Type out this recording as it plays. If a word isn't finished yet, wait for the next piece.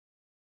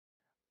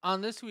On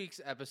this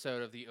week's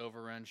episode of the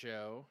Overrun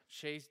Show,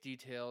 Chase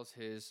details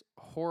his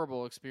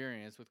horrible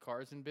experience with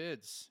cars and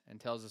bids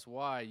and tells us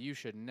why you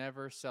should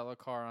never sell a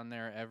car on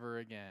there ever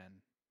again.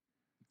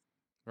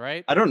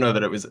 Right? I don't know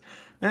that it was.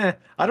 I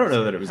I'm don't just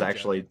know that kidding. it was I'm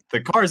actually joking.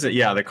 the cars.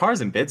 Yeah, the cars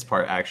and bids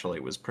part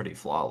actually was pretty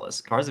flawless.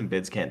 Cars and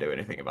bids can't do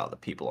anything about the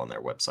people on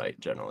their website,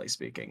 generally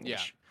speaking. Yeah.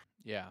 Which,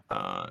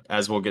 Yeah.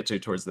 as we'll get to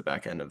towards the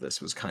back end of this,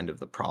 was kind of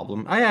the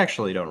problem. I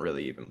actually don't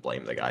really even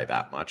blame the guy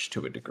that much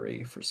to a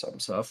degree for some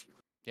stuff.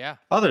 Yeah.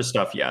 Other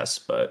stuff, yes,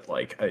 but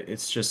like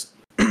it's just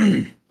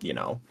you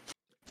know,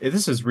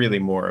 this is really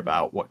more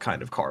about what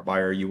kind of car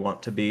buyer you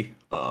want to be,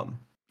 Yeah.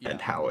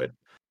 and how it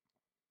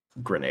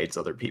grenades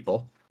other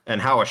people, and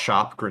how a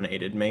shop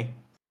grenaded me.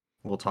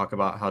 We'll talk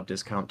about how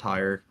Discount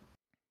Tire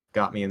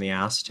got me in the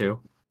ass too.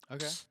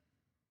 Okay.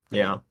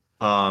 Yeah.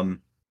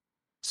 Um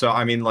so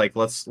I mean like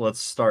let's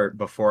start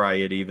before I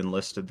had even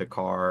listed the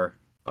car.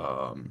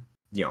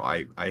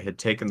 I had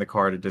taken the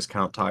car to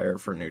Discount Tire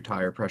for new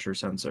tire pressure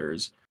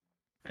sensors,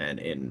 and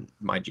in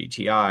my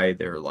GTI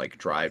they're like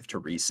drive to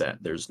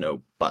reset. There's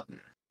no button.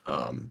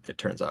 It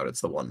turns out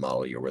it's the one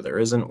model year where there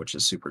isn't, which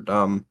is super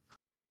dumb.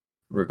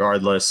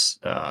 Regardless,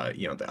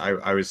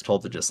 I was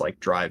told to just like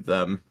drive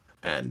them,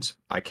 and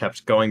I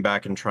kept going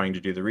back and trying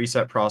to do the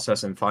reset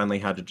process, and finally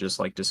had to just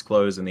like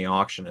disclose in the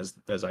auction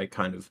as I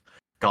kind of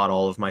got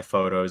all of my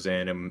photos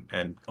in,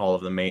 and all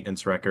of the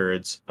maintenance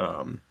records.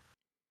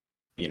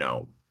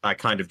 I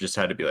kind of just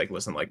had to be like,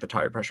 listen, like the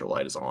tire pressure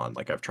light is on,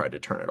 like I've tried to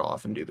turn it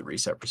off and do the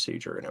reset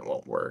procedure and it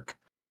won't work.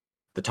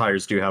 The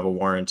tires do have a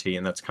warranty,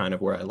 and that's kind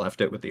of where I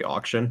left it with the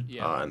auction.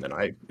 Yeah. And then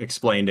I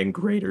explained in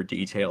greater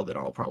detail that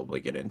I'll probably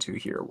get into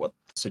here what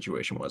the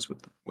situation was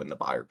with when the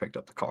buyer picked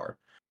up the car.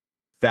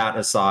 That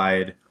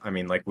aside, I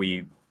mean, like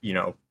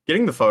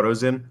getting the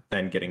photos in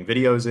and getting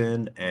videos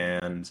in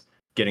and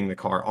getting the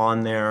car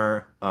on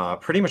there,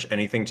 pretty much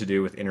anything to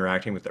do with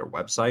interacting with their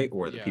website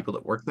or the Yeah. people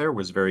that work there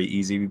was very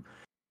easy,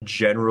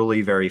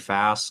 generally very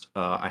fast.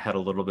 I had a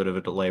little bit of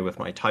a delay with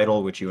my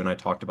title, which you and I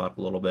talked about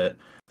a little bit,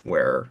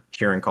 where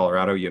here in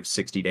Colorado you have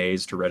 60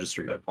 days to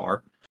register your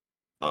car.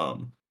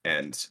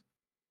 And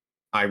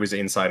I was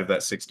inside of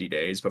that 60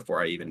 days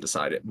before I even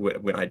decided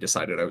when I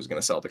decided I was going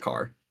to sell the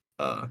car,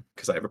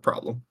 because I have a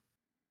problem.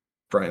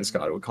 Brian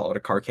Scott would call it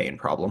a carcane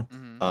problem.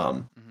 Mm-hmm.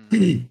 Um,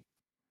 Mm-hmm.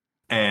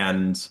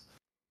 and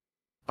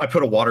I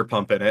put a water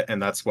pump in it,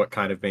 and that's what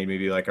kind of made me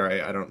be like, all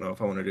right, I don't know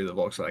if I want to do the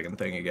Volkswagen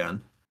thing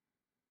again.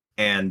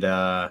 And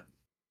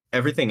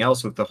everything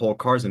else with the whole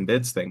cars and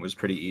bids thing was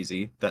pretty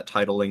easy. That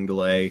titling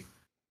delay,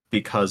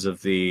 because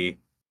of the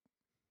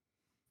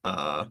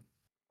uh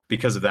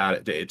because of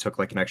that, it took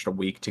like an extra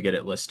week to get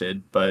it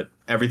listed, but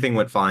everything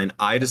went fine.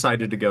 I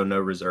decided to go no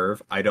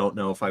reserve. I don't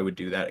know if I would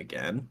do that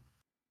again.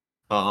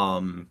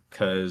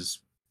 Because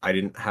I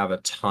didn't have a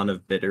ton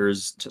of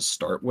bidders to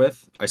start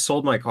with. I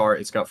sold my car.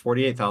 It's got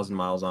 48,000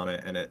 miles on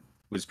it, and it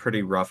was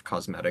pretty rough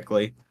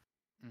cosmetically.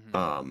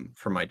 Mm-hmm.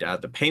 For my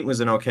dad, the paint was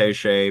in okay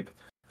shape,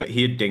 but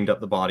he had dinged up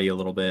the body a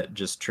little bit,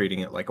 just treating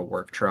it like a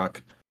work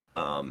truck,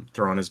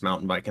 throwing his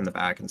mountain bike in the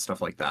back and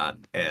stuff like that.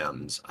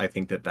 And I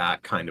think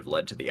that kind of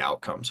led to the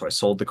outcome. So I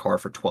sold the car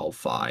for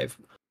 12.5.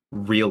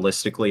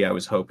 Realistically, I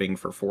was hoping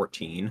for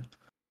 14.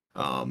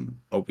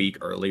 A week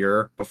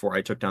earlier, before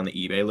I took down the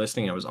eBay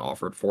listing, I was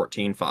offered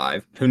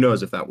 14.5. Who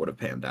knows if that would have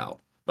panned out?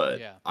 But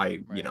Yeah.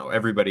 I,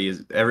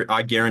 Right.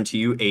 I guarantee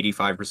you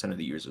 85% of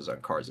the users on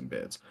cars and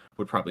bids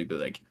would probably be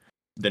like,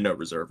 the no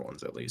reserve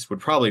ones at least, would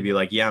probably be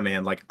like, yeah,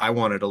 man, like I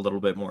wanted a little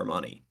bit more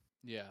money.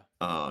 Yeah.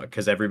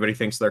 Because everybody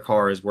thinks their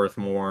car is worth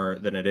more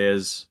than it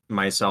is,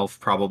 myself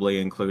probably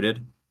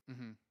included.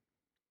 Mm-hmm.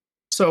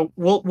 So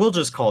we'll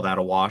just call that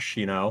a wash,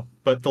 you know.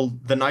 But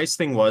the nice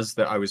thing was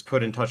that I was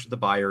put in touch with the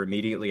buyer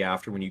immediately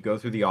after. When you go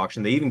through the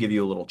auction, they even give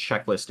you a little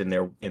checklist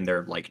in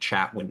their like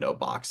chat window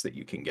box that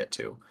you can get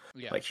to.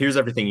 Yeah. Like, here's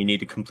everything you need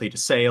to complete a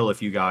sale.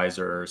 If you guys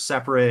are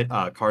separate,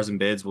 Cars and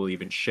Bids will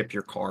even ship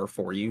your car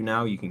for you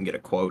now. You can get a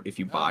quote if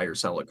you buy Oh, or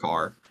sell a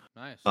car.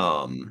 nice.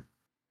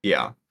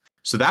 Yeah.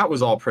 So that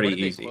was all What pretty did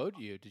they easy. quote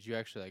you? Did you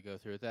actually like go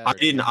through with that, I or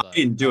didn't just I like?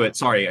 didn't do Oh. it.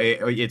 Sorry.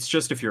 It's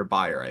just if you're a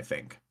buyer, I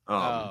think.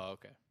 Oh.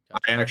 Okay. I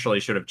Gotcha. actually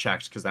should have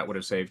checked, because that would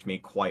have saved me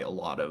quite a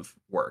lot of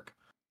work,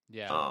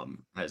 Yeah.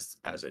 as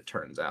it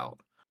turns out.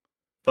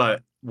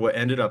 But what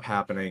ended up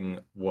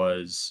happening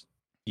was,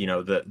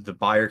 the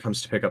buyer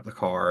comes to pick up the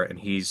car, and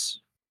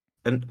he's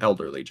an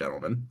elderly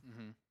gentleman,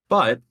 Mm-hmm.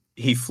 but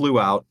he flew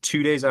out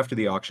 2 days after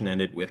the auction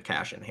ended with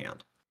cash in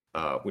hand,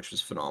 which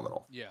was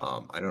phenomenal. Yeah.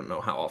 I don't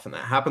know how often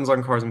that happens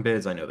on Cars and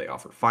Bids. I know they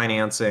offer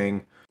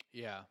financing.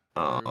 Yeah.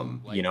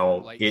 Through It's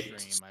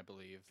Lightstream, I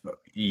believe.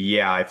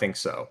 yeah, I think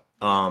so.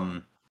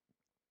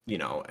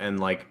 And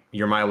like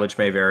your mileage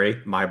may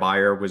vary. My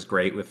buyer was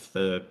great with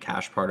the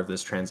cash part of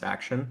this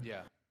transaction.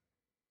 Yeah.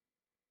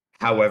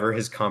 However,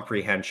 his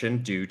comprehension,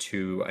 due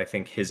to I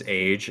think his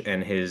age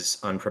and his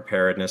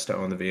unpreparedness to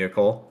own the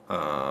vehicle,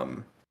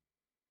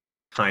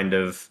 kind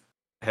of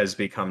has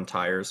become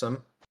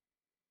tiresome.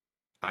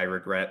 I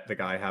regret the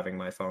guy having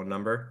my phone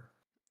number.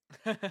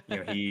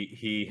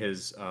 He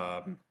has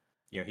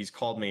he's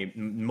called me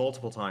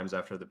multiple times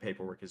after the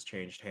paperwork has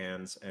changed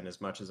hands, and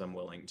as much as I'm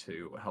willing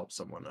to help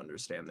someone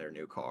understand their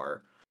new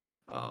car,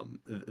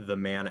 the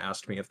man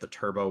asked me if the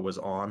turbo was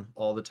on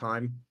all the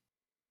time,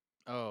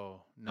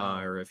 Oh, no.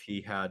 or if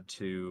he had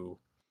to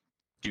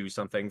do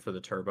something for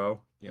the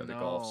turbo. The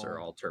Golfs are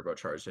No. all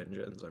turbocharged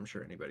engines. I'm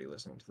sure anybody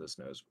listening to this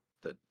knows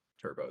that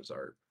turbos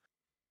are,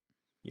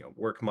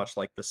 work much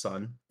like the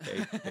sun.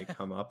 They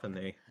come up and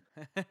They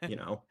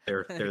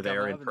they're come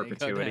there in up and they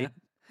go down. perpetuity.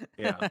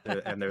 Yeah,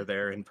 and they're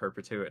there in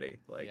perpetuity.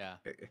 Like, Yeah,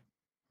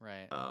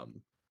 right.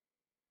 um,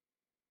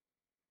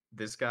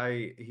 this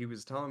guy, he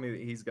was telling me that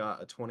he's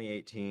got a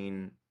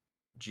 2018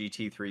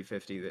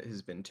 GT350 that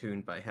has been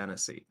tuned by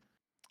Hennessy.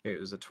 It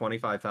was a That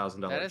 $25,000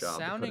 is job to put a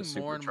sounding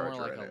more and more supercharger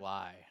like in a it.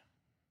 lie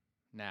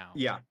now.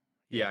 Yeah,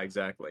 yeah, Yeah.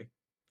 exactly.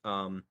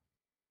 Um,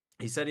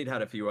 he said he'd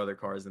had a few other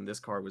cars, and this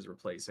car was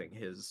replacing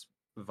his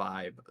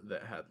Vibe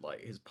that had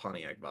like his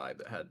Pontiac Vibe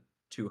that had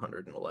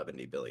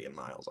 211 billion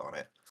miles on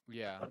it.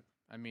 Yeah.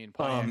 I mean,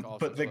 Pontiac also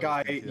But the closed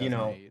guy, in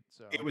 2008,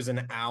 so it was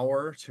an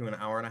hour to an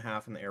hour and a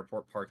half in the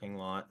airport parking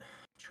lot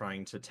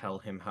trying to tell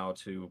him how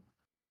to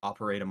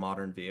operate a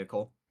modern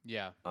vehicle.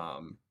 yeah.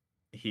 Um,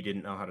 he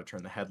didn't know how to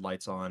turn the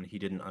headlights on. He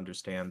didn't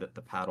understand that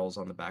the paddles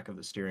on the back of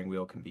the steering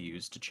wheel can be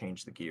used to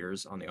change the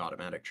gears on the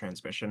automatic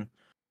transmission.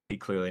 He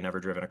clearly never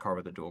driven a car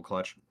with a dual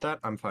clutch. That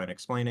I'm fine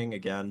explaining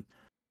again.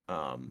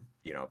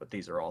 But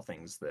these are all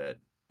things that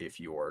if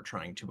you're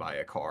trying to buy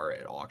a car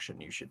at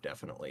auction, you should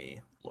definitely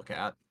look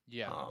at.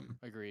 Yeah. Um,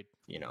 Agreed.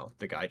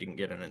 the guy didn't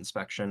get an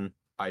inspection.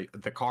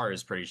 The car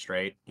is pretty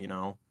straight,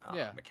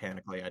 Yeah.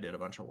 mechanically I did a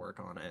bunch of work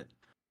on it.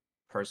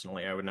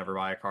 Personally, I would never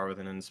buy a car with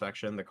an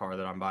inspection. The car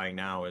that I'm buying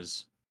now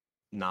is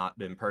not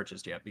been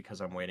purchased yet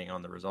because I'm waiting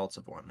on the results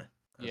of one,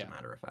 as Yeah. a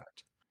matter of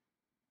fact.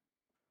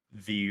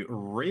 The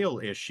real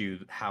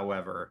issue,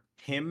 however,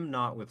 him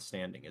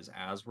notwithstanding, is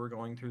as we're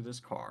going through this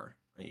car,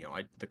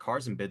 the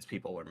cars and bids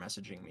people are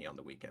messaging me on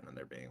the weekend and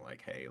they're being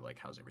like, hey, like,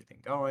 how's everything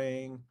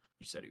going?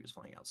 You said he was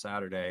flying out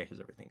Saturday.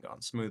 Has everything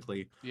gone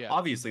smoothly? Yeah.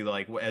 Obviously,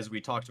 like, as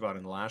we talked about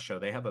in the last show,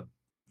 they have a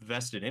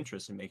vested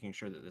interest in making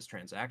sure that this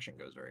transaction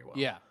goes very well.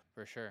 Yeah,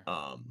 for sure.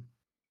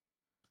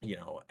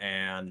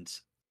 And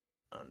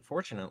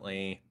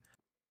unfortunately,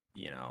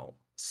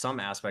 some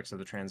aspects of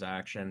the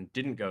transaction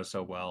didn't go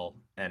so well,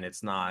 and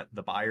it's not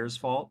the buyer's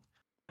fault,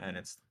 and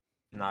it's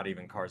not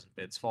even Cars and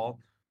Bids' fault.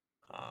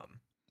 Um,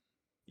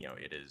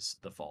 it is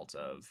the fault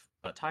of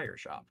a tire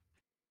shop.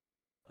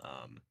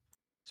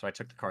 So I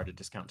took the car to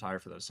Discount Tire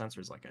for those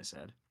sensors, like I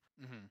said,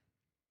 Mm-hmm.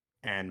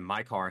 and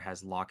my car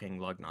has locking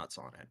lug nuts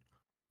on it.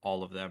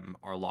 All of them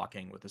are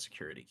locking with a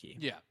security key.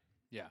 Yeah.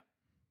 Yeah.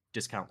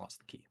 Discount lost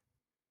the key.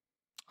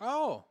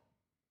 Oh.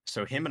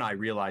 So him and I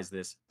realized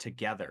this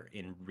together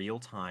in real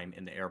time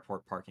in the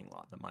airport parking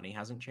lot. The money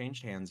hasn't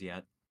changed hands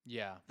yet.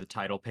 Yeah. The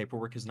title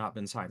paperwork has not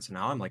been signed. So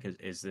now I'm like,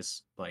 is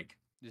this like,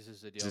 This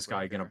is a deal is this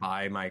guy gonna breaker.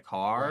 buy my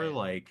car? Right.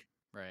 Like,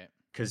 Right.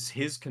 because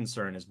his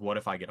concern is, what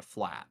if I get a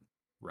flat,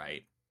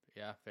 right?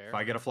 Yeah, fair. If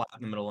I get a flat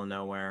in the middle of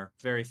nowhere,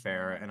 very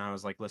fair. And I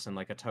was like, listen,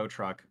 like a tow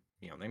truck,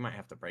 they might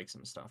have to break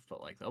some stuff, but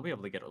like they'll be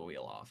able to get a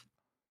wheel off.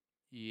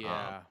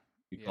 Yeah.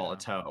 You call a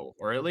tow,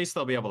 or at least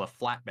they'll be able to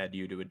flatbed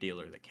you to a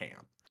dealer that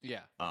can.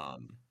 Yeah.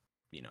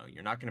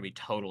 You're not going to be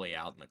totally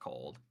out in the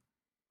cold,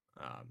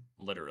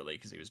 literally,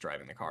 because he was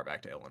driving the car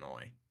back to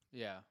Illinois.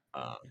 Yeah.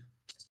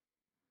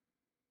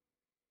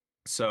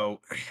 So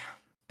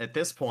at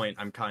this point,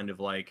 I'm kind of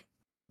like,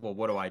 well,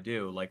 what do I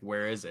do? Like,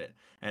 where is it?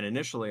 And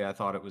initially, I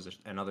thought it was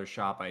another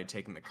shop I had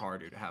taken the car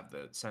to have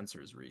the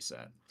sensors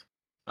reset.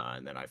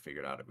 And then I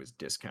figured out it was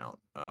Discount.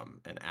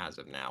 And as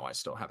of now, I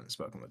still haven't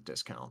spoken with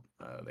Discount.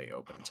 They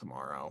open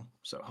tomorrow.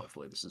 So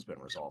hopefully this has been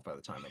resolved by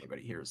the time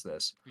anybody hears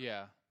this.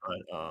 Yeah.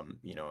 But,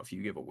 if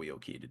you give a wheel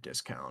key to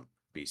Discount,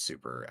 be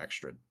super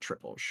extra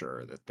triple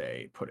sure that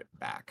they put it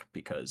back,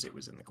 because it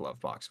was in the glove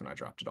box when I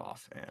dropped it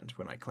off. And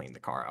when I cleaned the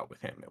car out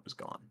with him, it was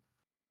gone.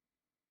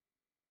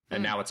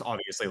 And now it's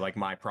obviously like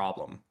my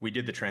problem. We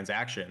did the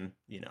transaction,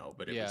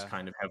 but it was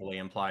kind of heavily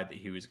implied that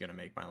he was going to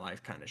make my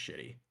life kind of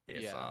shitty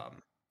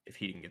if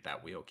he didn't get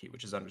that wheel key,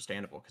 which is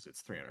understandable because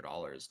it's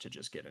 $300 to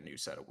just get a new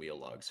set of wheel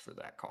lugs for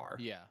that car.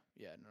 Yeah.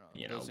 Yeah.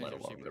 No. Let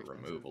alone the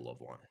removal of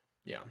one.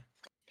 Yeah.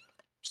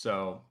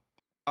 So,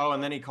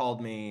 and then he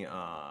called me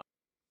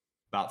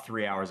about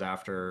 3 hours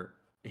after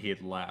he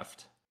had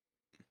left,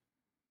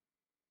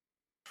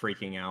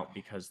 freaking out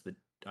because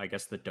I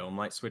guess the dome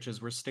light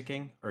switches were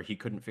sticking, or he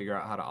couldn't figure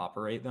out how to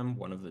operate them.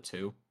 One of the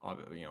two.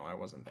 I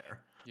wasn't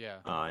there. Yeah.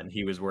 And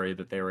he was worried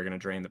that they were going to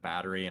drain the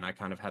battery, and I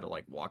kind of had to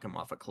like walk him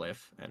off a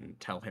cliff and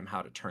tell him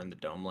how to turn the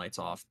dome lights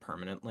off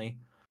permanently.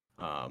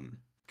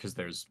 Because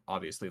there's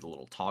obviously the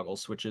little toggle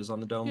switches on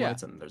the dome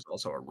lights, and there's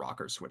also a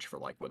rocker switch for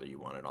like whether you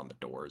want it on the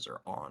doors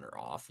or on or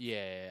off.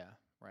 Yeah.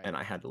 Right. And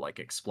I had to like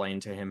explain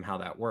to him how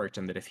that worked,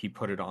 and that if he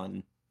put it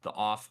on the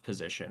off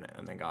position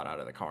and then got out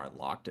of the car and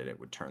locked it, it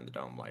would turn the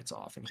dome lights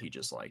off. And he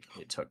just like,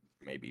 it took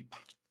maybe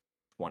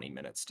 20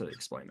 minutes to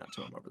explain that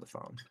to him over the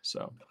phone.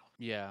 So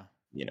yeah,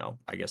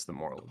 I guess the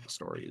moral of the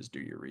story is do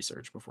your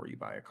research before you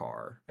buy a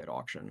car at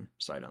auction,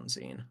 sight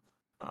unseen.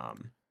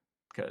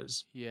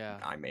 because Yeah.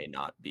 I may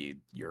not be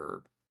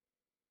your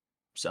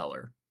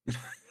seller.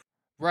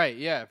 Right,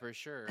 yeah, for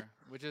sure.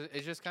 Which is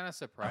it's just kind of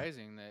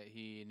surprising that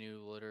he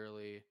knew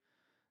literally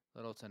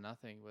little to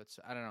nothing, but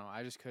I don't know.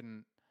 I just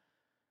couldn't.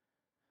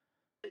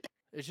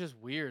 It's just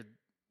weird.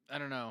 I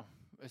don't know,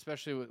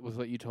 especially with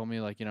what you told me,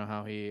 like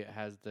how he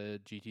has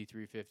the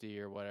GT350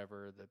 or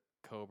whatever, the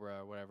Cobra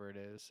or whatever it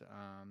is,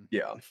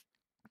 Yeah.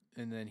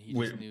 and then he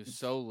just We, knew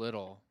so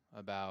little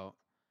about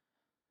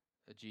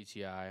the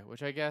GTI,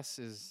 which I guess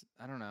is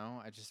I don't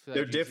know. I just feel like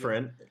they're GTI.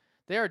 different.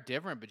 They are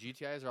different, but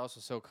GTIs are also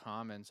so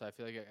common. So I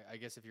feel like I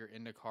guess if you're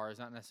into cars,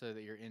 not necessarily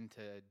that you're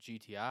into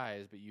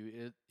GTIs, but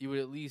you would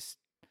at least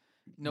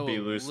know a Be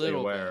loosely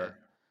little bit. aware.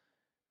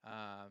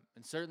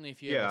 And certainly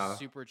if you have a Yeah. I mean,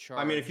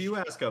 supercharged,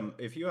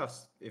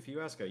 if you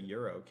ask a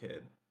Euro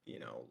kid,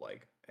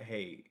 like,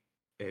 hey,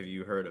 have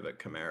you heard of a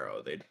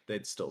Camaro?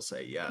 They'd still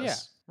say yeah,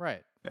 yes,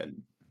 right,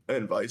 and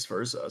vice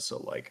versa. So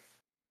like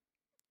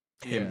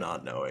him yeah,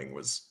 not knowing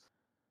was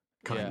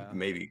yeah,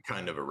 maybe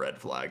kind of a red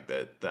flag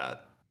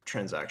that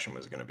transaction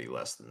was going to be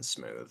less than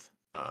smooth.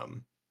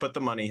 But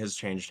the money has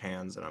changed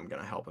hands, and I'm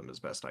going to help him as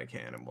best I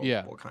can, and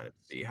yeah, we'll kind of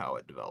see how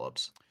it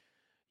develops.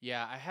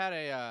 yeah.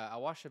 I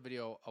watched a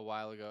video a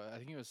while ago. I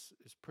think it was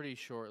pretty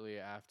shortly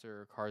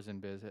after Cars and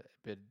Bids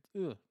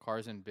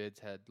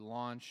had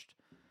launched.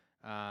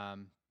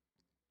 Um,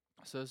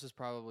 so this is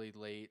probably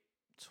late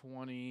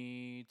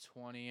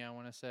 2020, I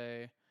want to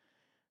say.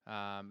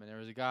 And there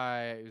was a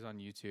guy. He was on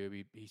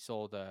YouTube. He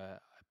sold I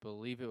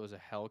believe it was a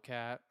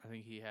Hellcat. I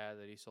think he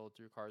sold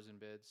through Cars and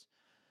Bids.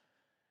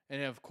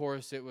 And of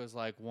course, it was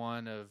like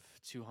one of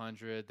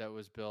 200 that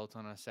was built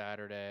on a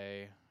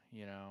Saturday.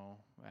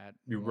 At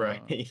You're one.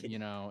 right.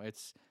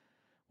 It's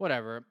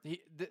whatever.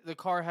 The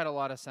car had a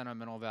lot of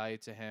sentimental value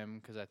to him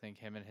because I think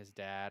him and his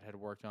dad had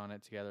worked on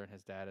it together, and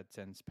his dad had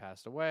since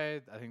passed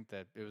away. I think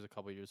that it was a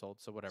couple years old,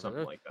 so whatever.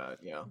 Something like that.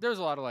 Yeah. There's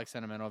a lot of like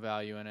sentimental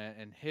value in it,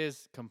 and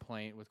his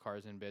complaint with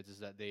Cars and Bids is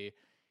that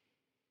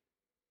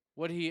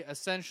what he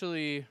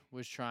essentially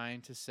was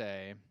trying to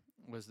say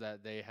was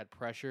that they had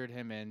pressured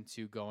him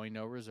into going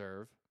no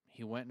reserve.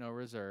 He went no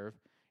reserve,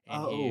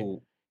 and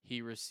Oh,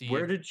 he received.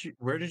 where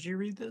did you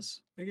read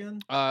this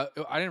again? I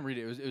didn't read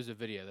it. It was a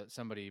video that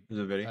somebody, Is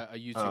it a video? a Oh,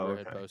 YouTuber,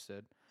 had okay.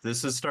 posted.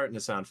 This is starting to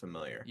sound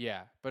familiar.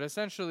 Yeah, but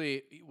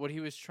essentially, what he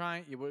was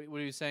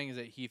saying is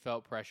that he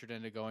felt pressured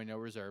into going no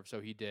reserve, so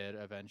he did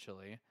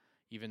eventually,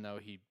 even though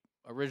he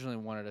originally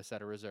wanted to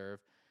set a reserve,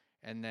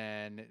 and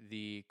then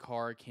the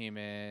car came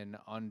in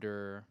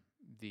under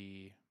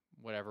the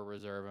whatever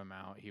reserve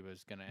amount he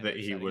was going to end That up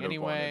he setting would have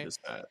wanted anyway. to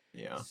set.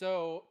 Yeah.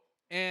 So,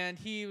 and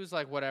he was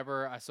like,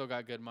 whatever, I still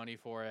got good money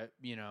for it,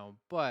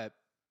 but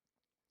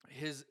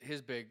his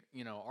big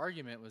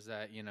argument was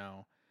that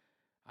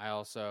I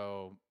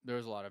also there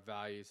was a lot of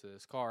value to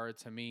this car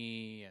to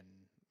me, and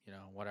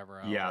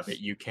whatever Yeah, else. that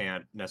you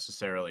can't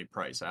necessarily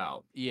price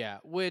out. Yeah,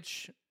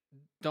 which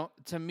don't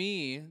to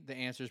me the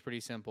answer is pretty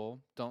simple.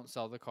 Don't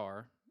sell the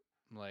car.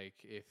 Like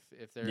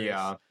if there is.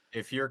 Yeah,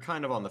 if you're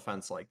kind of on the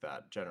fence like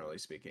that, generally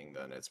speaking,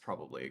 then it's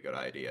probably a good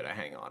idea to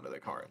hang on to the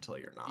car until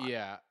you're not.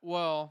 Yeah,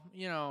 well,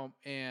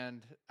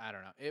 and I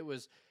don't know. It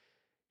was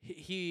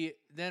he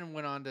then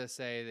went on to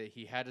say that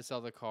he had to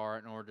sell the car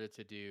in order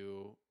to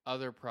do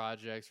other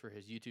projects for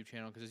his YouTube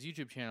channel because his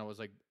YouTube channel was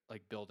like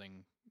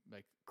building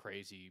like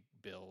crazy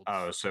builds.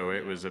 Oh, so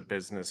it was a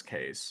business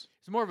case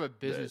It's more of a that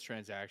business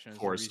transaction. Is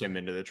the forced reason. him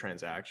into the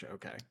transaction.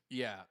 Okay.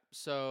 Yeah.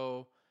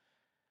 So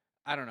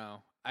I don't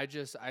know. I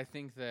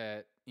think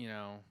that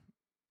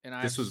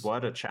and This was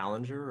what, a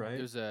Challenger, it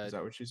right? was Is a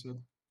that what you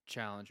said?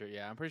 Challenger.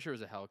 Yeah, I'm pretty sure it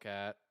was a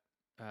Hellcat.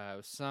 It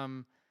was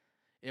some.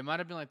 It might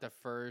have been like the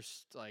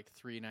first like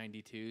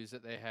 392s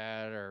that they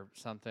had or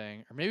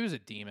something, or maybe it was a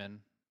Demon.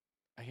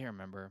 I can't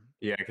remember.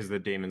 Yeah, because the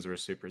demons were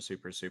super,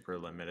 super, super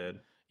limited.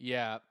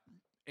 Yeah,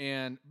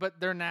 but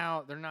they're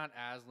not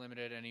as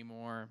limited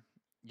anymore.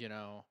 You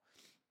know,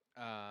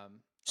 a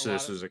So lot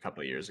this of was a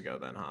couple of years ago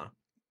then, huh?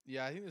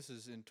 yeah. I think this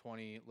is in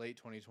late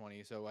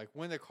 2020. So like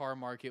when the car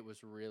market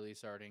was really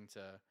starting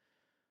to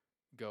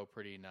go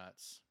pretty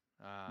nuts.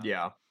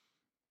 Yeah.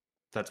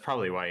 That's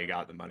probably why he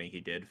got the money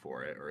he did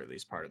for it, or at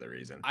least part of the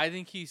reason. I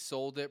think he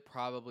sold it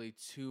probably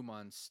 2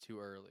 months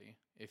too early.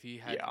 If he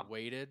had Yeah.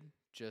 waited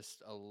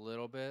just a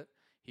little bit,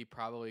 he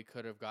probably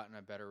could have gotten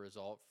a better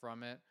result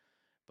from it.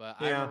 But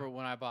I Yeah. remember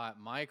when I bought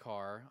my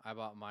car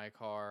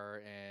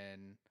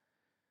in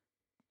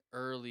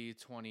early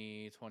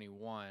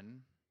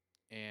 2021,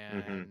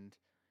 Mm-hmm. and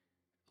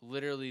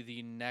literally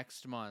the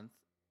next month,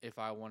 if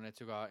I wanted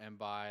to go out and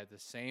buy the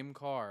same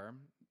car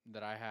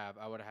that I have,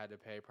 I would have had to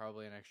pay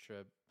probably an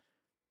extra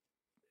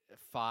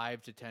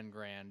 5 to 10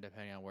 grand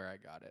depending on where I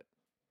got it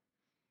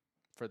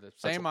for the That's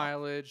a same lot.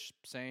 mileage,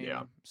 Yeah.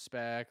 same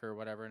spec or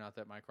whatever. Not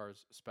that my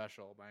car's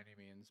special by any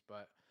means,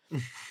 but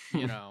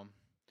you know,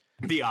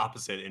 The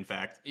opposite, in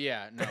fact.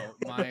 yeah, no,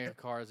 my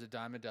car is a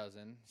dime a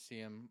dozen. See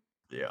him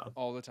Yeah.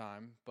 all the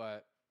time,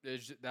 but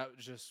that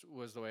just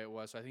was the way it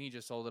was. So I think he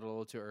just sold it a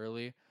little too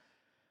early.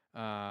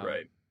 Um,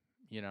 Right.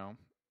 you know,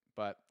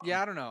 but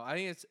yeah, I don't know. I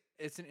think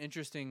it's an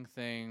interesting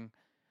thing.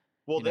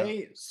 Well, You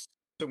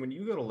know, So when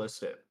you go to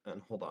list it,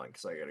 and hold on,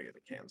 because I gotta get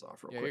the cans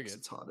off real Yeah, quick, you're 'cause good.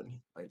 it's hot and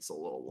it's a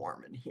little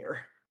warm in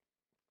here.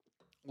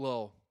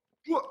 Little,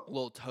 What?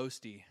 little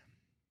toasty.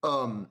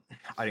 I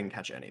didn't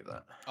catch any of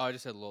that. Oh, I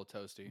just said a little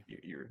toasty.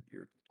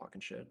 You're talking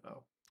shit.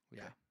 Oh,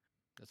 Yeah, okay.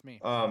 that's me.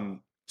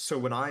 So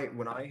when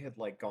I had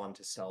like gone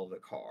to sell the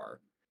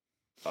car,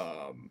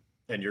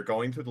 and you're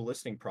going through the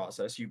listing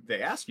process,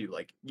 they ask you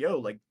like, yo,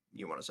 like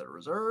you want to set a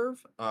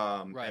reserve?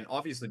 Right. And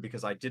obviously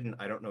because I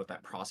don't know what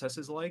that process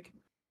is like.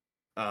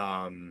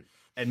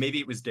 And maybe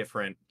it was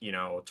different,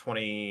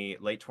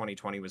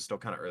 2020 was still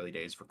kind of early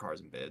days for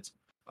cars and bids.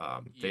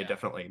 They Yeah.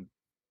 definitely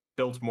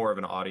built more of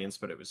an audience,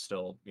 but it was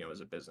still, as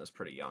a business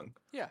pretty young.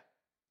 Yeah.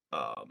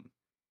 Um,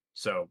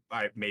 so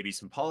maybe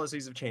some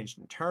policies have changed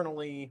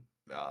internally.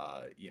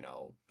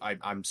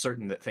 I'm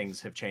certain that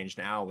things have changed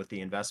now with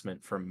the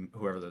investment from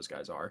whoever those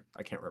guys are.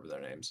 I can't remember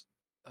their names.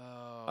 Oh,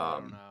 I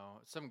don't Um,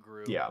 know. Some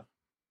group. yeah,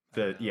 I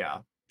don't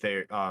know.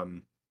 they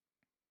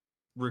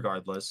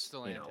regardless,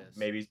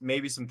 Stellantis.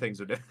 maybe some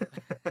things are different.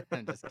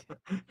 I'm just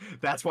kidding.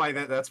 That's why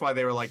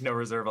they were like no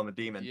reserve on the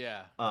demon.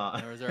 Yeah. Uh,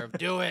 No reserve.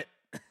 Do it.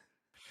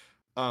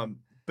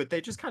 but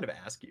they just kind of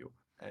ask you,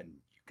 and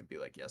you can be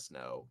like yes,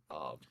 no.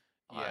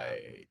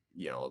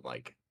 Yeah.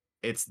 Like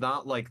it's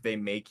not like they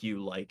make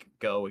you like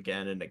go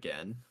again and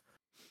again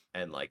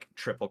and like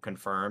triple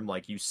confirm.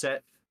 Like you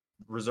set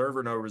reserve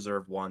or no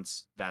reserve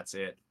once, that's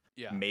it.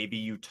 Yeah. Maybe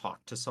you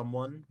talk to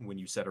someone when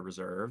you set a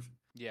reserve,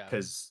 Yeah.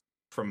 because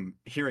from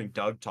hearing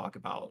Doug talk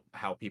about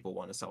how people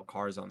want to sell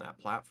cars on that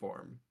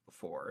platform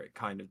before, it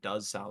kind of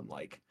does sound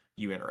like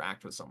you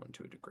interact with someone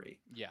to a degree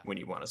Yeah. when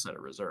you want to set a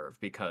reserve,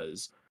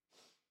 because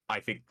I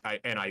think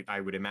I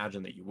would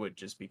imagine that you would,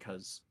 just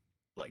because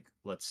like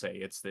let's say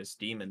it's this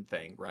demon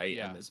thing, right?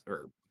 Yeah.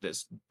 And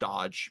this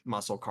Dodge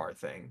muscle car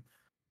thing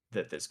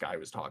that this guy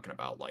was talking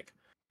about, like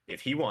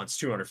if he wants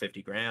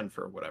 250 grand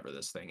for whatever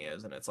this thing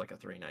is and it's like a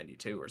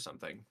 392 or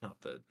something, not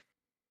the,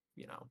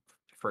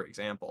 for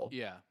example,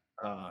 Yeah.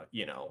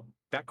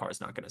 that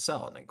car's not going to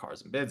sell. And then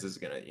Cars and Bids is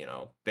going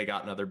to, they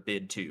got another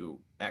bid to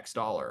X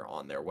dollar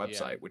on their Yeah.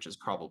 website, which is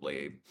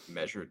probably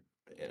measured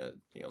in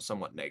a,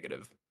 somewhat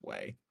negative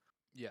way.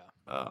 Yeah.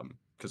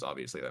 Because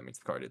obviously that means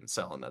the car didn't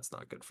sell and that's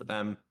not good for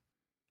them.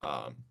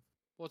 Um,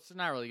 Well, it's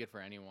not really good for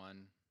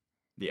anyone.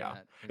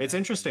 yeah. In It's that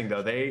interesting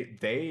though.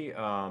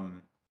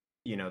 transaction.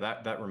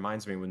 That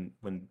reminds me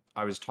when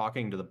I was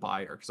talking to the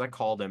buyer, because I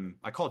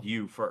called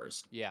you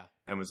first Yeah.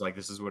 and was like,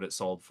 this is what it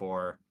sold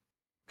for,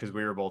 because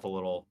we were both a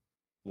little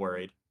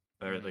worried,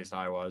 or at Mhm. least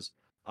I was.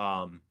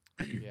 Um,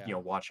 Yeah.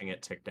 Watching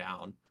it tick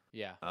down,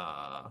 Yeah.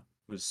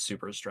 was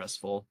super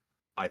stressful.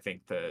 I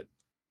think that,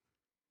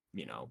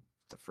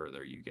 the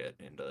further you get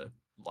into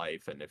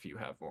life and if you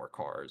have more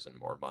cars and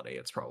more money,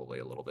 it's probably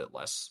a little bit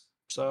less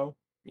so,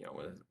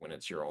 when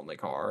it's your only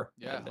car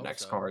Yeah. I and the hope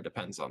next so. car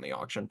depends on the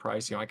auction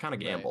price. I kind of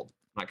Right. gambled.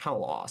 I kind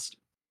of lost.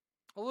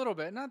 A little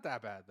bit. Not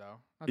that bad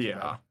though. Not too Yeah.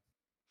 bad.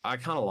 I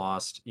kind of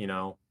lost,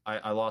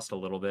 I lost a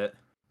little bit.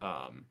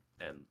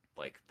 And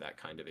like that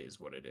kind of is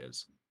what it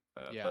is.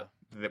 Yeah.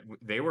 But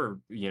they were,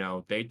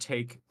 they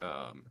take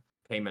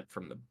payment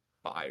from the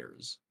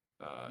buyers.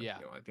 Yeah.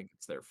 I think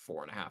it's their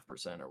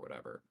 4.5% or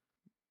whatever.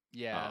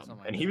 Yeah. Something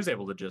like And he that. was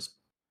able to just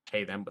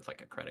pay them with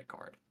like a credit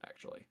card,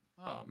 actually.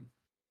 Oh.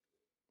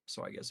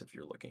 So I guess if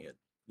you're looking at,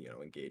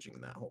 engaging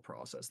in that whole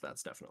process,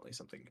 that's definitely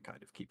something to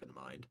kind of keep in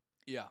mind.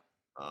 Yeah.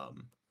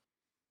 Um,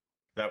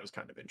 that was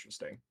kind of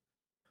interesting.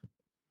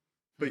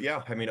 But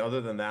yeah, I mean, other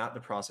than that, the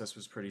process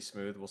was pretty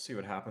smooth. We'll see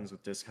what happens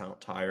with Discount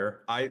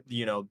Tire.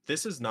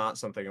 This is not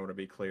something I want to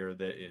be clear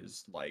that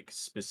is like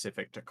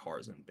specific to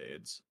Cars and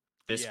Bids.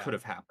 This Yeah. could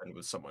have happened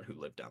with someone who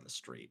lived down the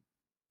street.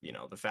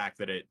 The fact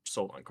that it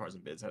sold on Cars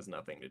and Bids has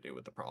nothing to do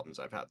with the problems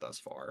I've had thus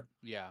far.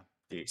 Yeah.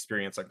 The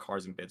experience on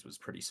Cars and Bids was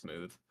pretty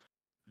smooth.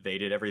 They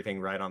did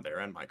everything right on their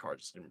end. My car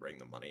just didn't bring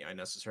the money I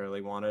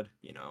necessarily wanted.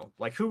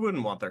 Like who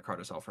wouldn't want their car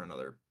to sell for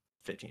another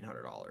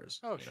 $1,500?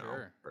 Oh,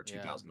 sure. Or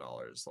Yeah.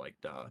 $2,000? Like,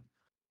 duh.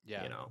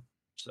 Yeah.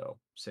 So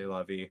c'est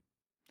la vie.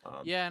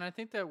 Yeah, and I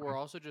think that we're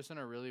also just in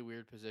a really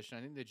weird position.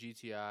 I think the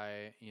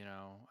GTI,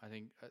 I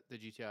think the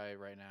GTI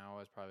right now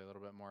is probably a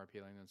little bit more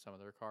appealing than some of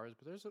their cars,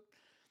 but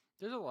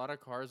there's a lot of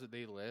cars that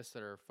they list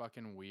that are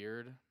fucking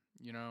weird,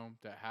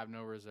 that have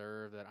no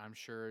reserve, that I'm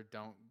sure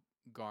don't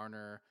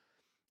garner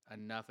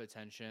enough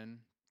attention,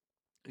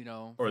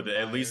 Or from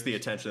at least the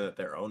buyers. attention that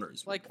their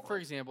owners would Like for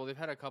want. example, they've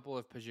had a couple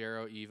of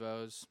Pajero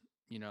Evos,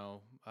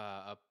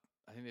 up.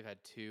 I think they've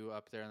had two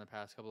up there in the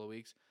past couple of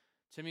weeks.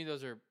 To me,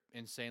 those are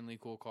insanely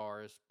cool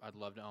cars. I'd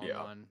love to own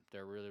Yeah, one.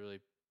 They're really, really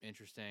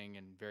interesting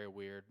and very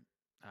weird.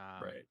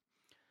 right.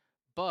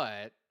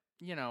 But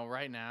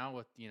right now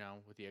with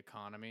the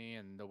economy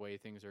and the way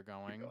things are Keep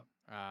going, going.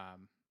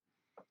 um,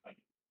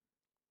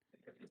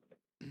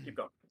 Keep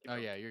going. Keep oh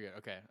going. yeah, you're good.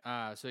 Okay.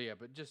 So yeah,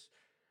 but just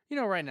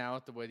right now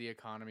with the way the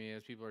economy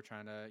is, people are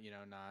trying to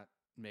not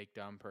make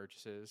dumb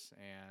purchases,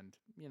 and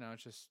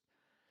it's just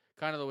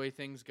kind of the way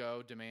things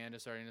go. Demand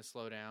is starting to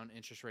slow down.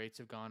 Interest rates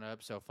have gone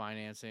up, so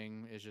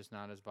financing is just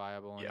not as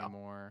viable Yeah.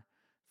 anymore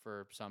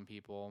for some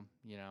people.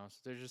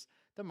 So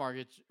the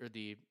market or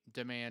the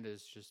demand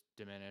is just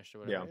diminished or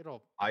whatever. Yeah.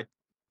 It'll I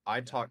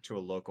yeah. talked to a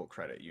local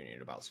credit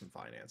union about some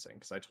financing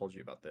because I told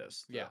you about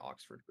this, the Yeah.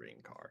 Oxford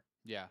Green car.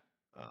 Yeah.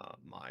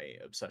 My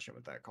obsession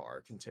with that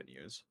car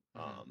continues.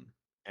 Mm-hmm.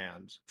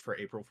 And for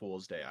April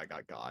Fool's Day, I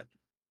got,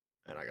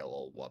 and I got a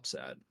little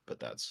upset, but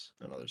that's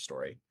another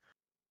story.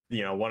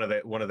 You know, one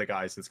of the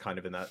guys that's kind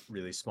of in that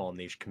really small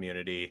niche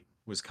community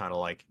was kind of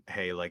like,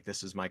 hey, like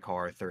this is my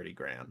car, 30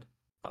 grand.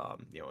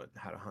 You know, it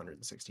had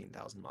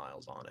 116,000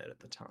 miles on it at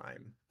the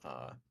time.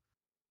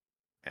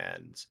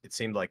 And it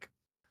seemed like,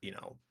 you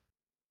know,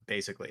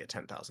 basically a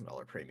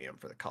 $10,000 premium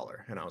for the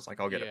color. And I was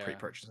like, I'll get a Yeah.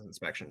 pre-purchase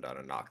inspection done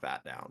and knock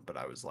that down. But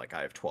I was like,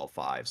 I have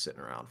 12.5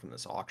 sitting around from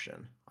this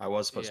auction. I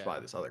was supposed to Yeah. buy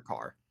this other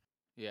car.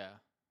 Yeah.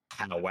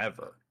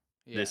 However,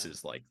 this Yeah.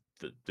 is like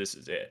this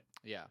is it.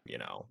 Yeah. You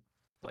know,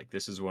 like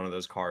this is one of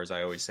those cars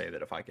I always say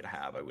that if I could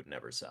have, I would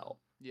never sell.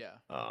 Yeah.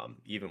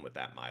 Even with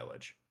that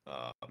mileage.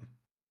 That's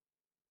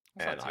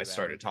not And too I bad.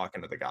 started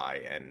talking to the guy,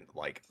 and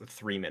like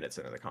 3 minutes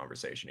into the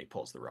conversation, he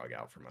pulls the rug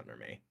out from under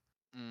me.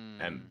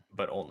 And Mm.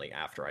 but only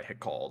after I had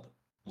called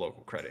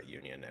local credit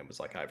union and was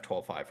like, I have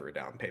 12.5 for a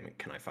down payment.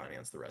 Can I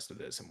finance the rest of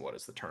this? And what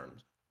is the term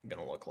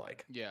gonna look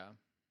like? Yeah.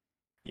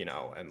 You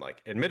know, and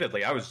like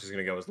admittedly, I was just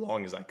gonna go as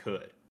long as I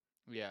could.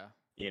 Yeah.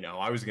 You know,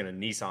 I was gonna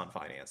Nissan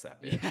finance that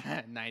bitch.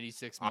 Yeah.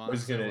 96 I was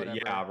months or gonna, whatever.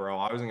 yeah, bro.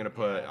 I was gonna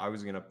put, Yeah. I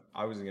was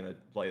gonna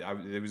like,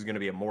 it was gonna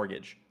be a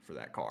mortgage for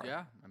that car.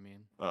 Yeah. I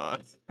mean, Uh,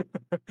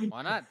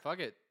 why not? Fuck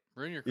it.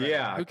 Ruin your credit.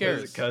 yeah, Who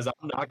cares? because I'm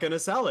not gonna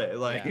sell it. Yeah.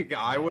 Like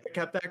I Right. would have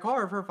kept that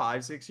car for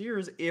 5, 6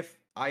 years if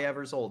I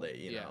ever sold it.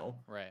 You Yeah.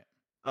 know. Right.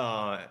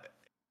 Uh,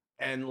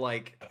 and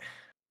like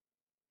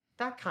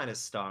that kind of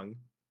stung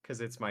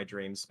because it's my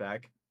dream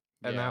spec,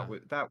 and Yeah.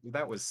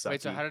 that was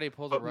Wait, so how sucky. did he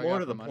pull the But rug more out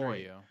to the from under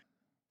point, you?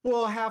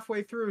 well,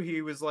 halfway through,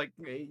 he was like,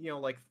 you know,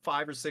 like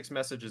 5 or 6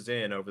 messages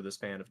in over the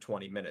span of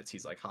 20 minutes,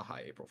 he's like, haha,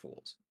 April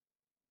Fools.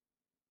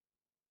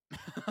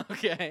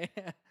 Okay.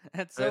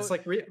 That's And it's so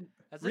like,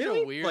 that's such a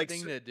really? weird Like,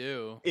 thing to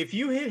do. if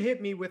you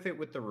hit me with it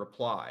with the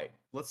reply,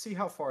 let's see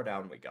how far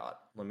down we got.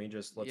 Let's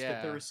get the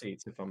Yeah.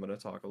 receipts. If I'm going to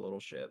talk a little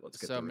shit, let's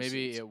get So the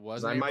maybe receipts. it Because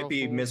wasn't I might April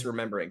be Fool's.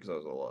 misremembering because I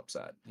was a little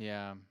upset.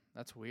 Yeah.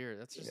 That's weird.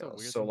 That's You just a know,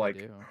 weird so thing to like,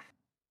 do.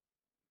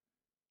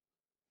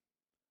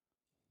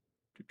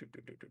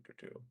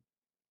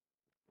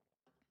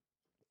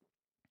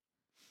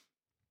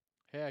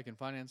 Hey, I can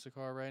finance the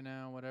car right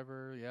now,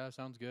 whatever. Yeah,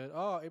 sounds good.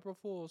 Oh, April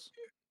Fools.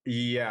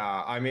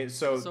 yeah, I mean, That's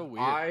so so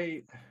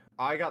weird.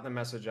 I got the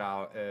message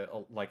out at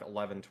like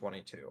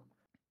 11:22.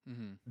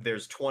 Mm-hmm.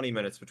 There's 20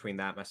 minutes between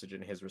that message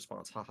and his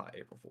response. Haha,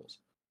 April Fools.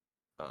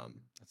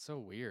 That's so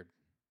weird.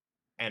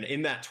 And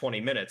in that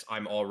 20 minutes,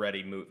 I'm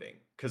already moving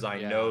because I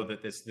know Yeah.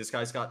 that this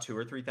guy's got 2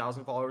 or 3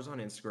 thousand followers on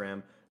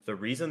Instagram. The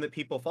reason that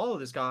people follow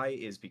this guy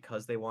is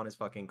because they want his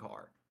fucking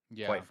car.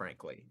 Yeah. Quite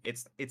frankly,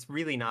 it's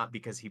really not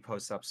because he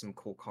posts up some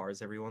cool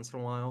cars every once in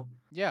a while.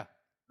 Yeah.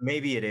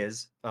 Maybe it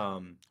is. You It's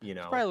probably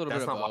know, a little bit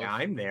that's of not why both.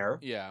 I'm there.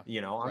 Yeah.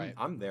 You know, Right.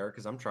 I'm there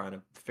because I'm trying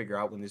to figure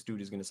out when this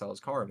dude is going to sell his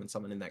car and when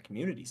someone in that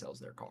community sells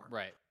their car.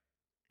 Right.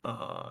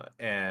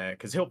 And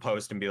because he'll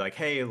post and be like,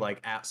 hey,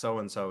 like at so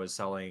and so is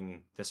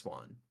selling this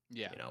one.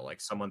 Yeah. You know, like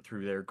someone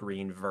threw their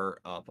green vert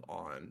up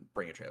on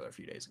Bring a Trailer a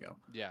few days ago.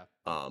 Yeah.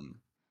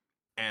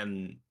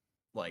 And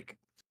like,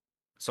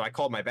 so I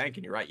called my bank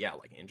and you're right, yeah,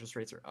 like interest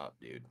rates are up,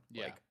 dude.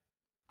 Yeah. Like,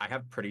 I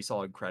have pretty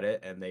solid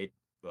credit, and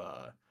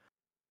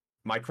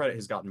my credit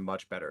has gotten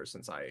much better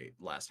since I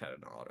last had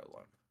an auto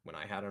loan. When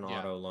I had an Yeah.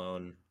 auto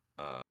loan,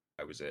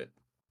 I was at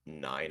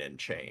 9 and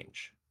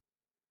change.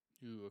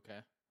 Ooh,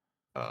 okay.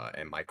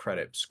 And my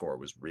credit score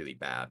was really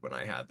bad when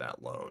I had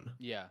that loan.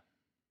 Yeah.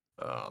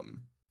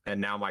 And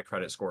now my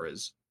credit score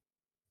is,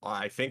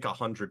 I think,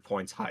 100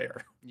 points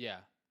higher,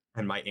 Yeah.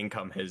 and my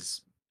income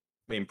has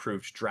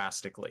improved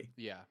drastically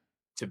Yeah.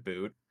 to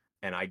boot.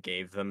 And I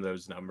gave them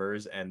those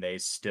numbers, and they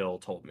still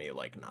told me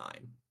like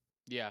 9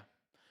 Yeah.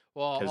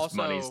 Well, because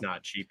money's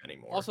not cheap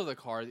anymore. also the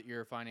car that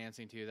you're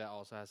financing too, that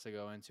also has to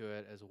go into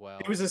it as well.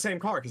 It was the same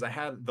car because I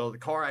had the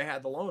car I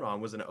had the loan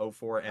on was an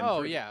 04 M3.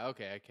 Oh yeah,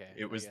 okay.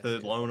 It was guess, the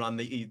yeah. loan on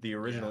the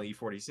original Yeah.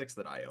 E46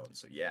 that I owned.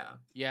 So yeah.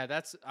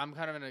 Yeah, I'm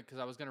kind of in a because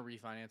I was gonna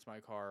refinance my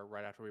car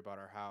right after we bought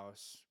our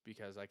house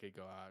because I could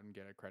go out and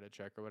get a credit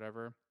check or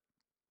whatever.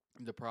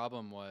 The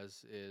problem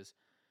is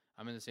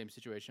I'm in the same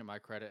situation. My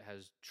credit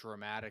has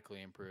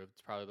dramatically improved.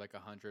 It's probably like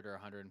 100 or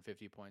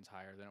 150 points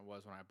higher than it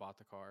was when I bought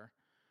the car.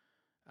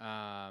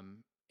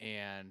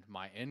 And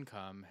my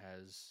income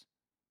has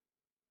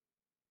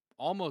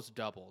almost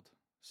doubled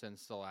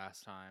since the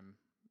last time,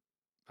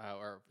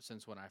 or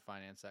since when I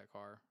financed that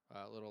car.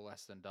 A little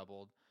less than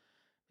doubled.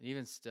 And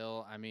even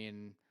still, I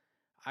mean,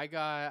 I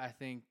got I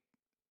think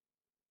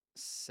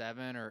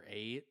 7 or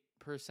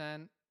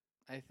 8%.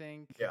 I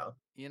think,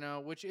 Yeah.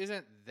 which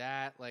isn't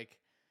that like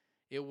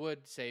it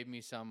would save me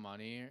some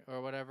money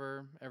or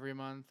whatever every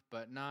month,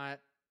 but not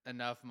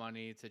enough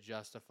money to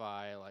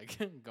justify like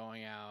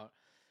going out,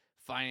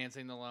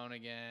 financing the loan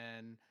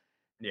again.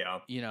 Yeah.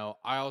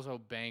 I also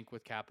bank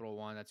with Capital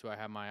One. That's who I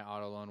have my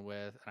auto loan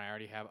with, and I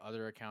already have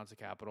other accounts of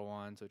Capital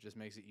One, so it just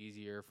makes it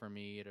easier for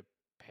me to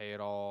pay it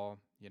all.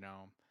 You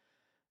know,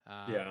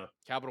 Yeah.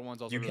 Capital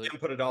One's also You really can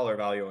put a dollar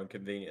value on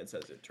convenience,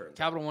 as it turns out.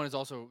 Capital One is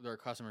also their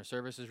customer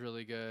service is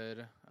really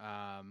good.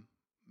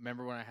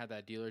 Remember when I had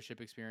that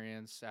dealership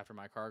experience after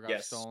my car got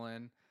Yes.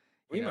 stolen?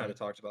 You We might know, have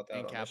talked about that in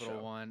on this Capital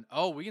show. One.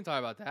 Oh, we can talk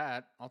about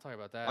that. I'll talk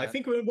about I that.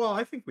 think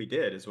I think we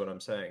did, is what I'm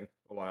saying,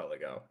 a while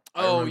ago.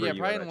 I Oh remember yeah, you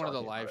probably and I in one of the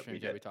talking about live it. We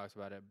streams. Yeah, did. we talked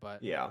about it.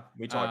 But Yeah,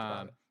 we talked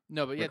about it.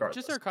 no, but yeah, just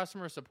Regardless. their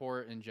customer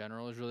support in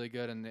general is really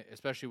good, and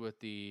especially with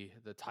the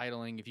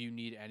titling. If you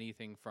need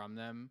anything from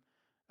them,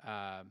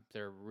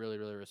 they're really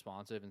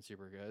responsive and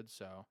super good.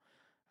 So.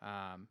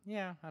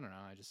 Yeah, I don't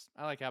know.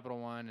 I like Capital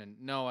One, and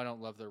no, I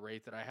don't love the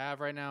rate that I have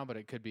right now, but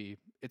it could be.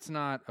 It's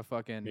not a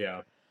fucking,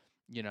 Yeah.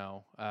 you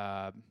know,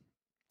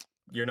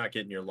 You're not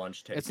getting your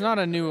lunch it's taken not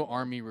a new every month.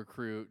 Army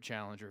recruit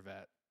Challenger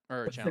vet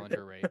or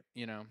Challenger rate,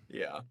 you know.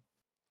 Yeah.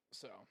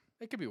 So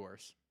it could be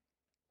worse.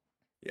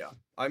 Yeah.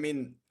 I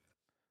mean,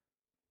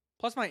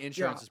 Plus, my yeah.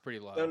 insurance is pretty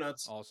No low,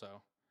 nuts.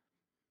 also.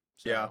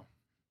 Yeah. So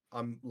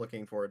I'm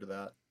looking forward to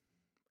that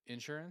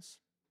insurance.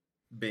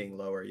 being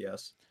lower,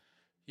 yes.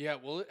 Yeah.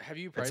 Well, have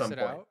you At priced some it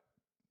point. out?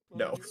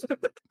 No.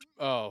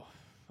 Oh,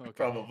 okay.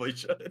 Probably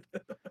should.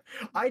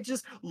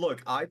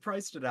 I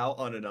priced it out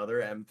on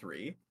another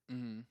M3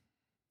 Mm-hmm.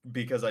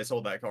 because I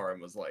sold that car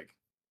and was like,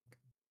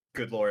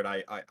 good Lord,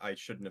 I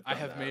shouldn't have I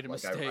done have made that. a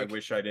Like I mistake.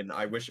 wish I didn't.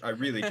 I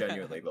really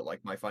genuinely, but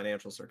like my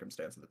financial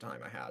circumstance at the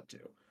time I had to.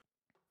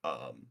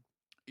 Um,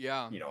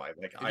 Yeah.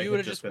 If I you would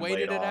had have just just been laid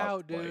waited it off. out,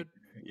 Like, dude.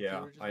 If you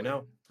yeah, would have just waited.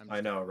 I'm I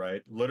just know, kidding.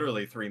 right?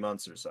 Literally 3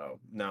 months or so.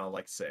 Now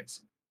like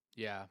 6.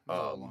 Yeah, it was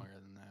a little Um, longer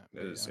than that,